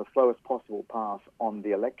going down the slowest possible path on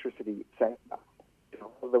the electricity sector,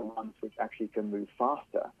 the ones which actually can move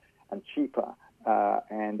faster and cheaper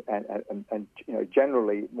and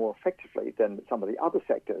generally more effectively than some of the other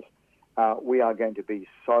sectors, we are going to be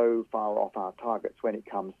so far off our targets when it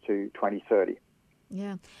comes to 2030.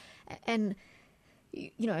 Yeah, and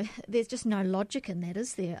there's just no logic in that,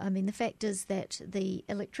 is there? I mean, the fact is that the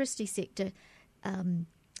electricity sector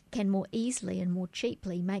can more easily and more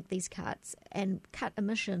cheaply make these cuts and cut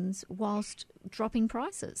emissions whilst dropping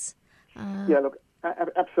prices. Yeah, look,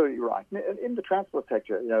 absolutely right. In the transport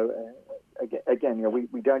sector,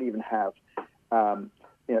 we don't even have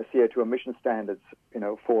CO2 emission standards,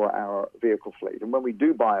 for our vehicle fleet. And when we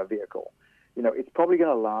do buy a vehicle, it's probably going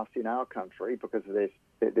to last in our country because there's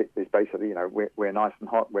basically, we're nice and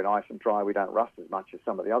hot, we're nice and dry, we don't rust as much as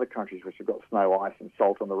some of the other countries which have got snow, ice and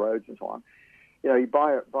salt on the roads and so on. You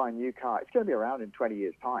buy a new car, it's going to be around in 20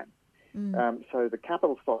 years' time. So the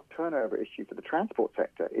capital stock turnover issue for the transport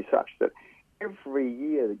sector is such that every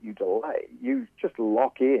year that you delay, you just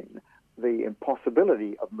lock in the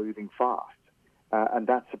impossibility of moving fast. And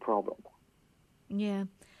that's a problem. Yeah.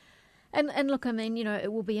 And look, I mean,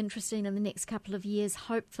 it will be interesting in the next couple of years.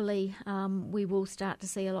 Hopefully, we will start to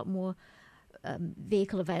see a lot more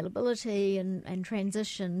vehicle availability and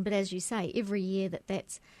transition. But as you say, every year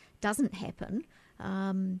that doesn't happen,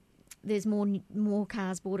 there's more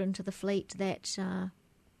cars brought into the fleet that are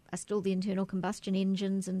still the internal combustion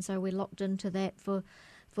engines, and so we're locked into that for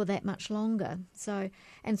that much longer. So,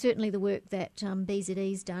 and certainly the work that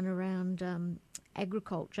BZE's done around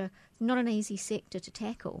agriculture, it's not an easy sector to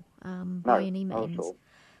tackle by any means. Not at all.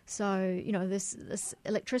 So, this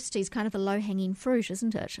electricity is kind of a low-hanging fruit,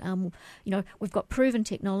 isn't it? We've got proven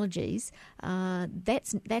technologies.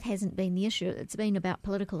 That hasn't been the issue. It's been about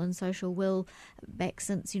political and social will back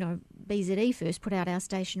since, BZE first put out our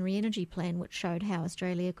stationary energy plan, which showed how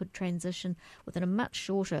Australia could transition within a much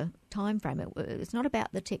shorter time frame. It's not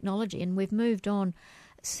about the technology, and we've moved on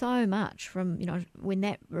so much from, when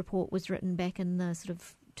that report was written back in the sort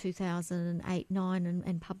of 2008-9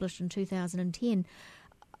 and published in 2010.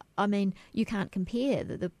 I mean, you can't compare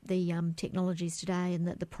the technologies today and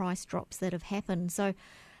the price drops that have happened. So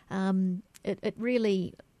it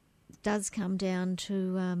really does come down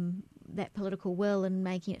to that political will and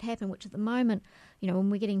making it happen, which at the moment, when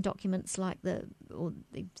we're getting documents like the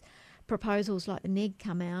proposals like the NEG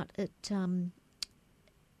come out, it's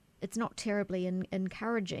not terribly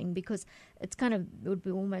encouraging because it would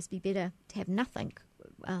almost be better to have nothing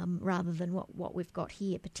rather than what we've got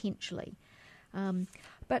here potentially.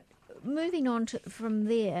 But moving on from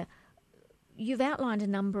there, you've outlined a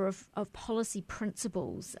number of policy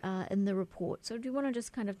principles in the report. So do you want to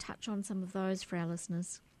just kind of touch on some of those for our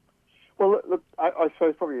listeners? Well, look, I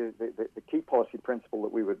suppose probably the key policy principle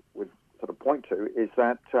that we would sort of point to is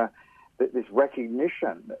that this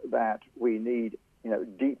recognition that we need,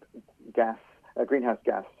 deep greenhouse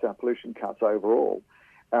gas pollution cuts overall,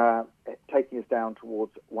 taking us down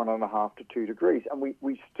towards 1.5 to 2 degrees. And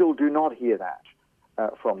we still do not hear that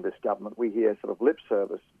from this government. We hear sort of lip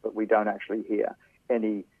service, but we don't actually hear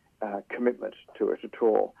any commitment to it at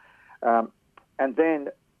all. And then,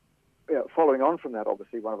 following on from that,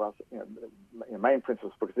 obviously, one of our main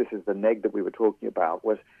principles, because this is the NEG that we were talking about,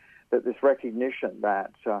 was that this recognition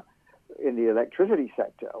that in the electricity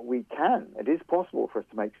sector, it is possible for us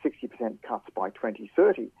to make 60% cuts by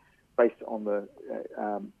 2030 based on the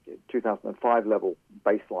 2005 level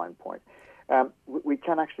baseline point. We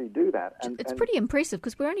can actually do that. It's pretty impressive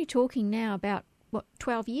because we're only talking now about,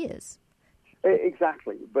 12 years?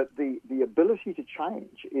 Exactly. But the ability to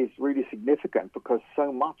change is really significant because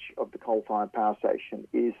so much of the coal-fired power station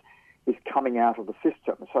is coming out of the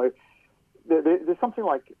system. So there's something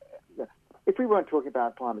like, if we weren't talking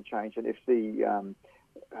about climate change and if the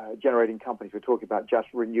generating companies were talking about just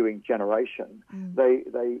renewing generation,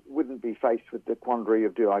 they wouldn't be faced with the quandary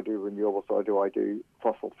of do I do renewables or do I do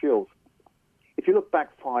fossil fuels? If you look back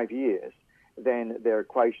 5 years, then their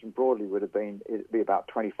equation broadly would have been it'd be about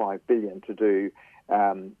 $25 billion to do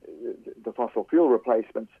the fossil fuel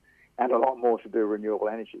replacements, and a lot more to do renewable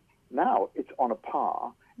energy. Now it's on a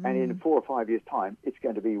par, and in 4 or 5 years' time, it's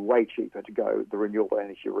going to be way cheaper to go the renewable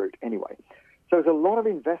energy route anyway. So there's a lot of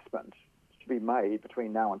investment to be made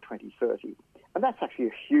between now and 2030, and that's actually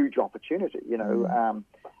a huge opportunity.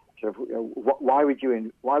 Why would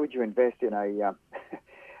you invest in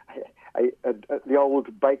the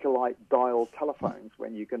old Bakelite dial telephones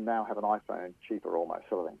when you can now have an iPhone cheaper, almost,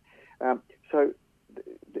 sort of thing? So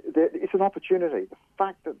it's an opportunity. The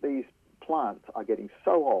fact that these plants are getting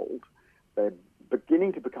so old, they're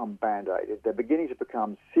beginning to become band-aided, they're beginning to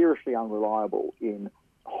become seriously unreliable in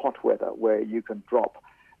hot weather, where you can drop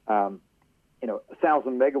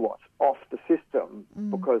 1,000 megawatts off the system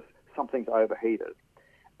because something's overheated.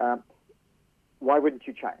 Why wouldn't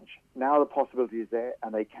you change? Now the possibility is there,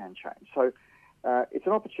 and they can change. So it's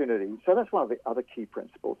an opportunity. So that's one of the other key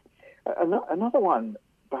principles. Another one,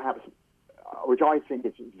 perhaps, which I think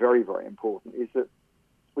is very, very important, is that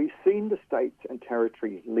we've seen the states and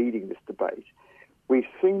territories leading this debate. We've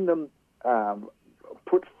seen them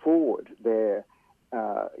put forward their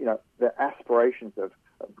aspirations of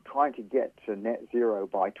trying to get to net zero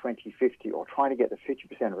by 2050, or trying to get to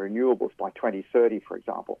 50% of renewables by 2030, for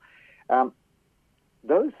example.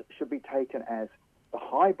 Those should be taken as the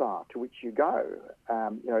high bar to which you go.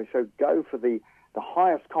 So go for the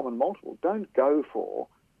highest common multiple. Don't go for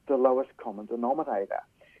the lowest common denominator.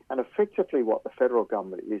 And effectively what the federal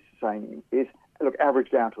government is saying is, look,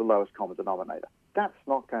 average down to the lowest common denominator. That's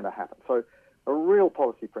not going to happen. So a real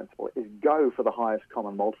policy principle is go for the highest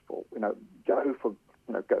common multiple. Go for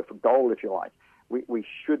gold, if you like. We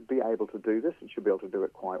should be able to do this, and should be able to do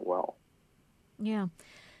it quite well. Yeah,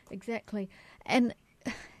 exactly. And,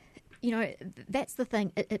 that's the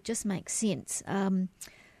thing. It just makes sense.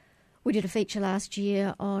 We did a feature last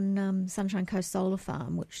year on Sunshine Coast Solar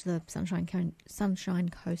Farm, which the Sunshine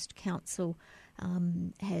Coast Council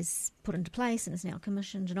has put into place and is now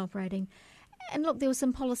commissioned and operating. And look, there were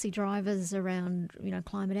some policy drivers around,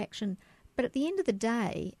 climate action. But at the end of the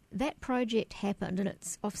day, that project happened, and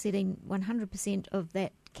it's offsetting 100% of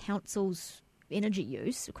that council's energy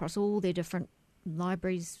use across all their different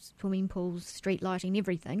libraries, swimming pools, street lighting,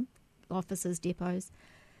 everything, offices, depots.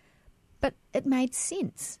 But it made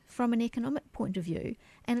sense from an economic point of view,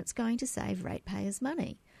 and it's going to save ratepayers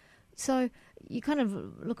money. So you kind of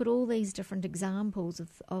look at all these different examples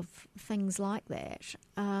of things like that,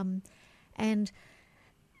 and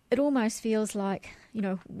it almost feels like,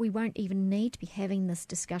 we won't even need to be having this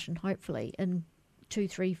discussion, hopefully, in 2,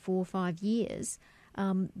 3, 4, 5 years,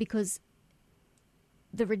 because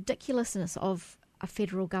the ridiculousness of a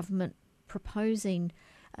federal government proposing,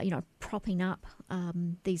 propping up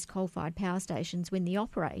these coal-fired power stations when the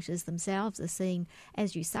operators themselves are seeing,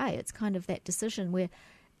 as you say, it's kind of that decision where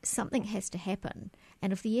something has to happen.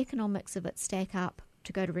 And if the economics of it stack up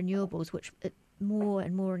to go to renewables, which it more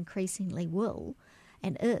and more increasingly will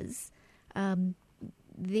and is,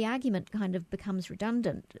 the argument kind of becomes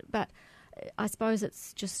redundant. But I suppose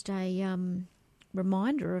it's just a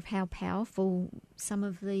reminder of how powerful some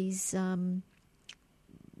of these,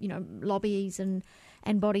 lobbies and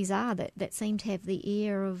bodies are that seem to have the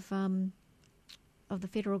ear of the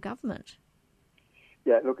federal government.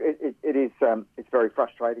 Yeah, look, it is. It's very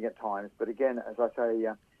frustrating at times, but again, as I say,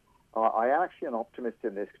 I am actually an optimist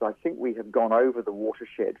in this, because I think we have gone over the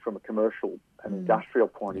watershed from a commercial and industrial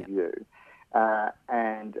point of view,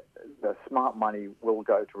 and the smart money will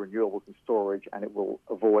go to renewables and storage, and it will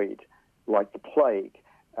avoid, like the plague,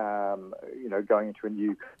 going into a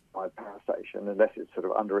new power station, unless it's sort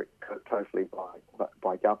of under it totally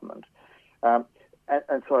by government. And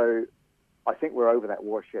so I think we're over that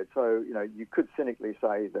watershed. So, you could cynically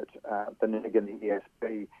say that the NIG and the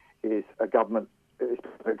ESB is a government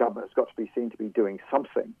that's got to be seen to be doing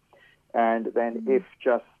something. And then if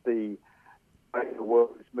just the way the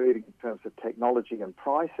world is moving in terms of technology and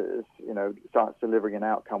prices, starts delivering an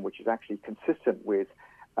outcome which is actually consistent with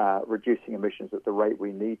reducing emissions at the rate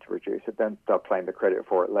we need to reduce it, then they'll claim the credit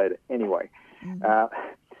for it later anyway.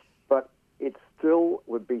 But it still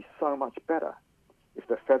would be so much better if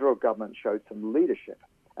the federal government showed some leadership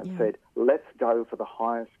and said, let's go for the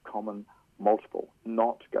highest common multiple,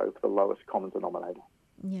 not go for the lowest common denominator.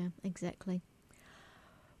 Yeah, exactly.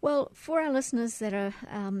 Well, for our listeners that are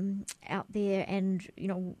out there and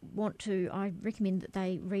want to, I recommend that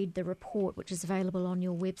they read the report, which is available on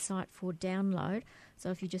your website for download. So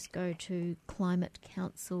if you just go to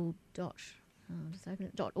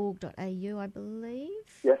climatecouncil.org.au, I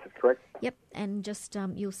believe. Yes, that's correct. Yep, and just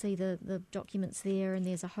you'll see the documents there, and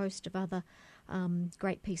there's a host of other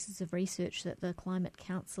great pieces of research that the Climate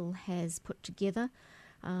Council has put together.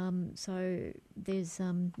 So there's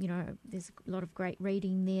there's a lot of great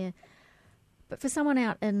reading there. But for someone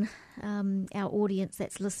out in our audience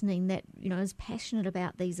that's listening that is passionate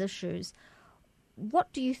about these issues,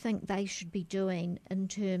 what do you think they should be doing in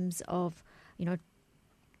terms of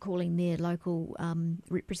calling their local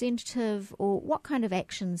representative, or what kind of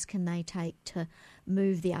actions can they take to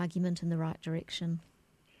move the argument in the right direction?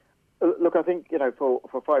 Look, I think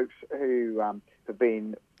for folks who have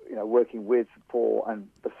been working with, for and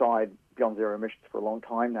beside Beyond Zero Emissions for a long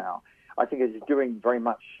time now, I think it's doing very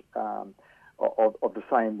much of the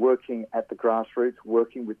same, working at the grassroots,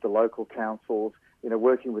 working with the local councils,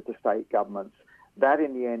 working with the state governments. That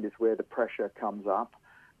in the end is where the pressure comes up.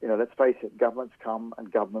 Let's face it, governments come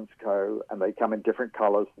and governments go, and they come in different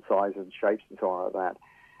colours and sizes and shapes and so on like that.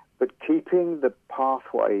 But keeping the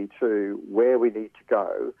pathway to where we need to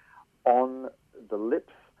go on the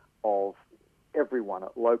lips of everyone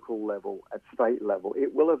at local level, at state level,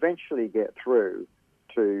 it will eventually get through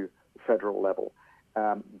to federal level.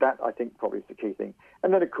 That, I think, probably is the key thing.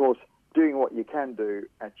 And then, of course, doing what you can do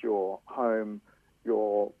at your home,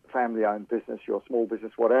 your family-owned business, your small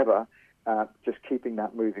business, whatever, just keeping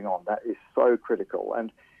that moving on. That is so critical.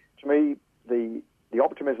 And to me, the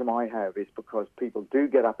optimism I have is because people do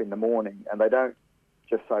get up in the morning and they don't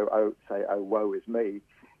just say, oh, woe is me.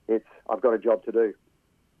 It's, I've got a job to do.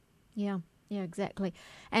 Yeah, exactly.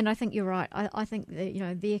 And I think you're right. I think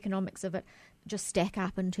that, the economics of it just stack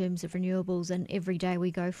up in terms of renewables, and every day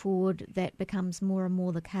we go forward, that becomes more and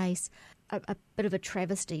more the case. A bit of a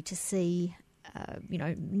travesty to see,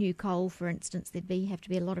 new coal, for instance. There'd have to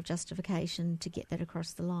be a lot of justification to get that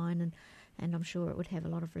across the line, and I'm sure it would have a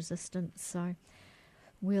lot of resistance. So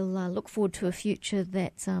we'll look forward to a future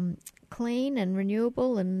that's clean and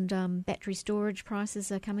renewable, and battery storage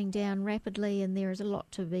prices are coming down rapidly, and there is a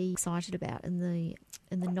lot to be excited about in the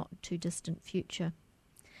not too distant future.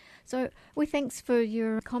 So thanks for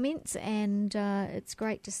your comments, and it's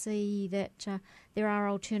great to see that there are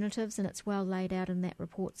alternatives, and it's well laid out in that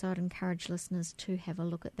report, so I'd encourage listeners to have a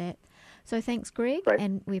look at that. So thanks, Greg, Great.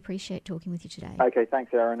 And we appreciate talking with you today. Okay,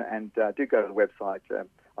 thanks, Erin, and do go to the website.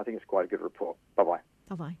 I think it's quite a good report. Bye-bye.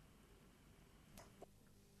 Bye-bye.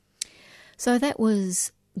 So that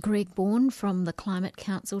was Greg Bourne from the Climate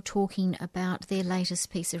Council talking about their latest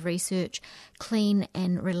piece of research, Clean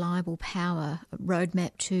and Reliable Power, a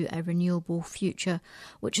Roadmap to a Renewable Future,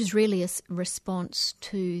 which is really a response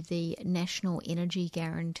to the National Energy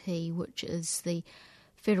Guarantee, which is the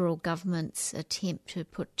federal government's attempt to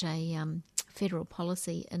put a federal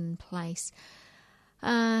policy in place.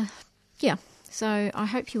 So I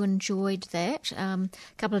hope you enjoyed that. A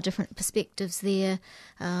couple of different perspectives there,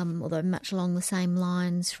 although much along the same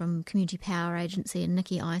lines, from Community Power Agency and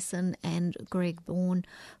Nikki Eisen and Greg Bourne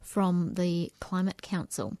from the Climate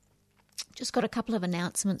Council. Just got a couple of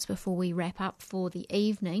announcements before we wrap up for the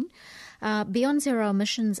evening. Beyond Zero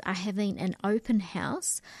Emissions are having an open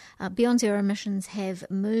house. Beyond Zero Emissions have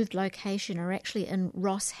moved location, are actually in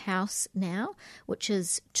Ross House now, which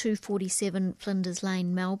is 247 Flinders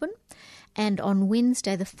Lane, Melbourne. And on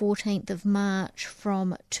Wednesday, the 14th of March,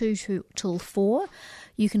 from 2 till 4,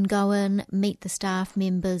 you can go in, meet the staff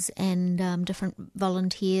members and different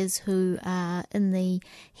volunteers who are in the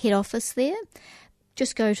head office there.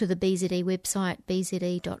 Just go to the BZE website,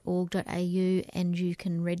 bze.org.au, and you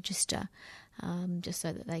can register, just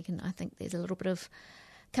so that they can, I think there's a little bit of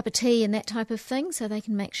cup of tea and that type of thing, so they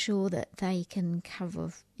can make sure that they can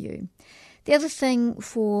cover you. The other thing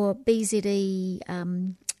for BZE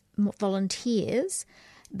volunteers,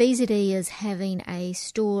 BZE is having a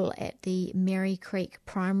stall at the Merry Creek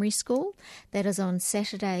Primary School. That is on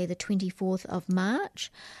Saturday the 24th of March.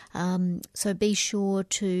 So be sure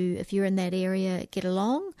to, if you're in that area, get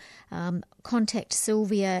along. Contact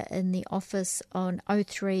Sylvia in the office on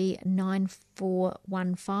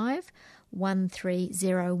 039415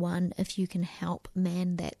 1301 if you can help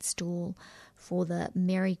man that stall for the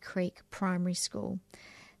Merry Creek Primary School.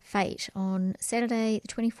 Fete on Saturday the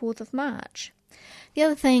 24th of March. The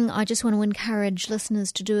other thing I just want to encourage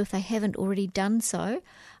listeners to do, if they haven't already done so,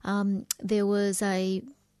 there was a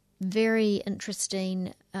very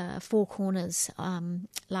interesting Four Corners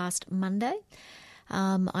last Monday.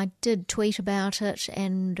 I did tweet about it,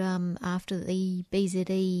 and after the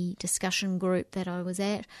BZE discussion group that I was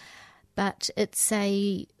at, but it's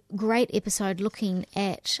a great episode looking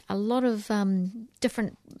at a lot of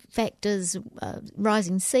different factors,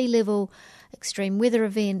 rising sea level, extreme weather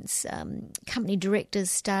events, company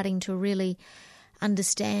directors starting to really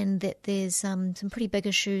understand that there's some pretty big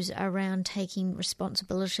issues around taking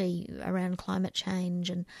responsibility around climate change,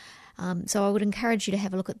 and so I would encourage you to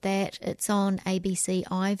have a look at that. It's on ABC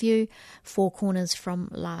iView, 4 Corners from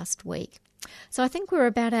last week. So I think we're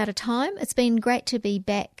about out of time. It's been great to be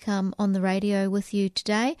back on the radio with you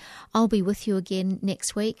today. I'll be with you again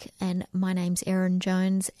next week, and my name's Erin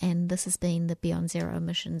Jones, and this has been the Beyond Zero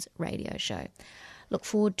Emissions radio show. Look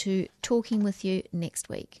forward to talking with you next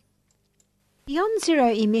week. Beyond Zero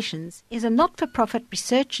Emissions is a not-for-profit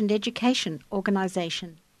research and education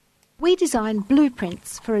organisation. We design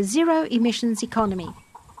blueprints for a zero-emissions economy.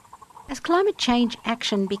 As climate change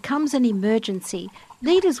action becomes an emergency,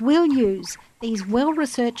 leaders will use these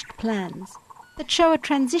well-researched plans that show a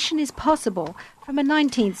transition is possible from a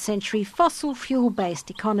 19th century fossil fuel-based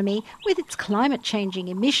economy with its climate-changing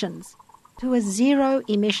emissions to a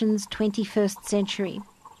zero-emissions 21st century.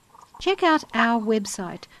 Check out our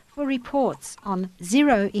website for reports on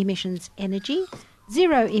zero-emissions energy,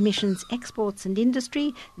 zero-emissions exports and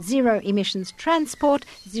industry, zero-emissions transport,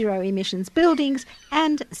 zero-emissions buildings,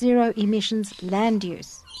 and zero-emissions land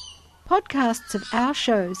use. Podcasts of our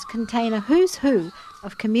shows contain a who's who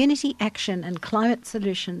of community action and climate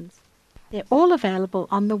solutions. They're all available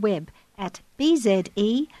on the web at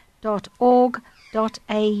bze.org.au.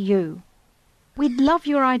 We'd love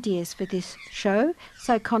your ideas for this show,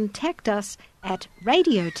 so contact us at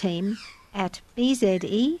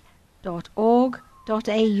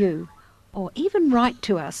radioteam@bze.org.au, or even write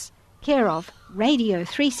to us, care of Radio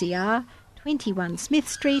 3CR, 21 Smith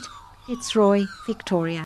Street, Fitzroy, Victoria.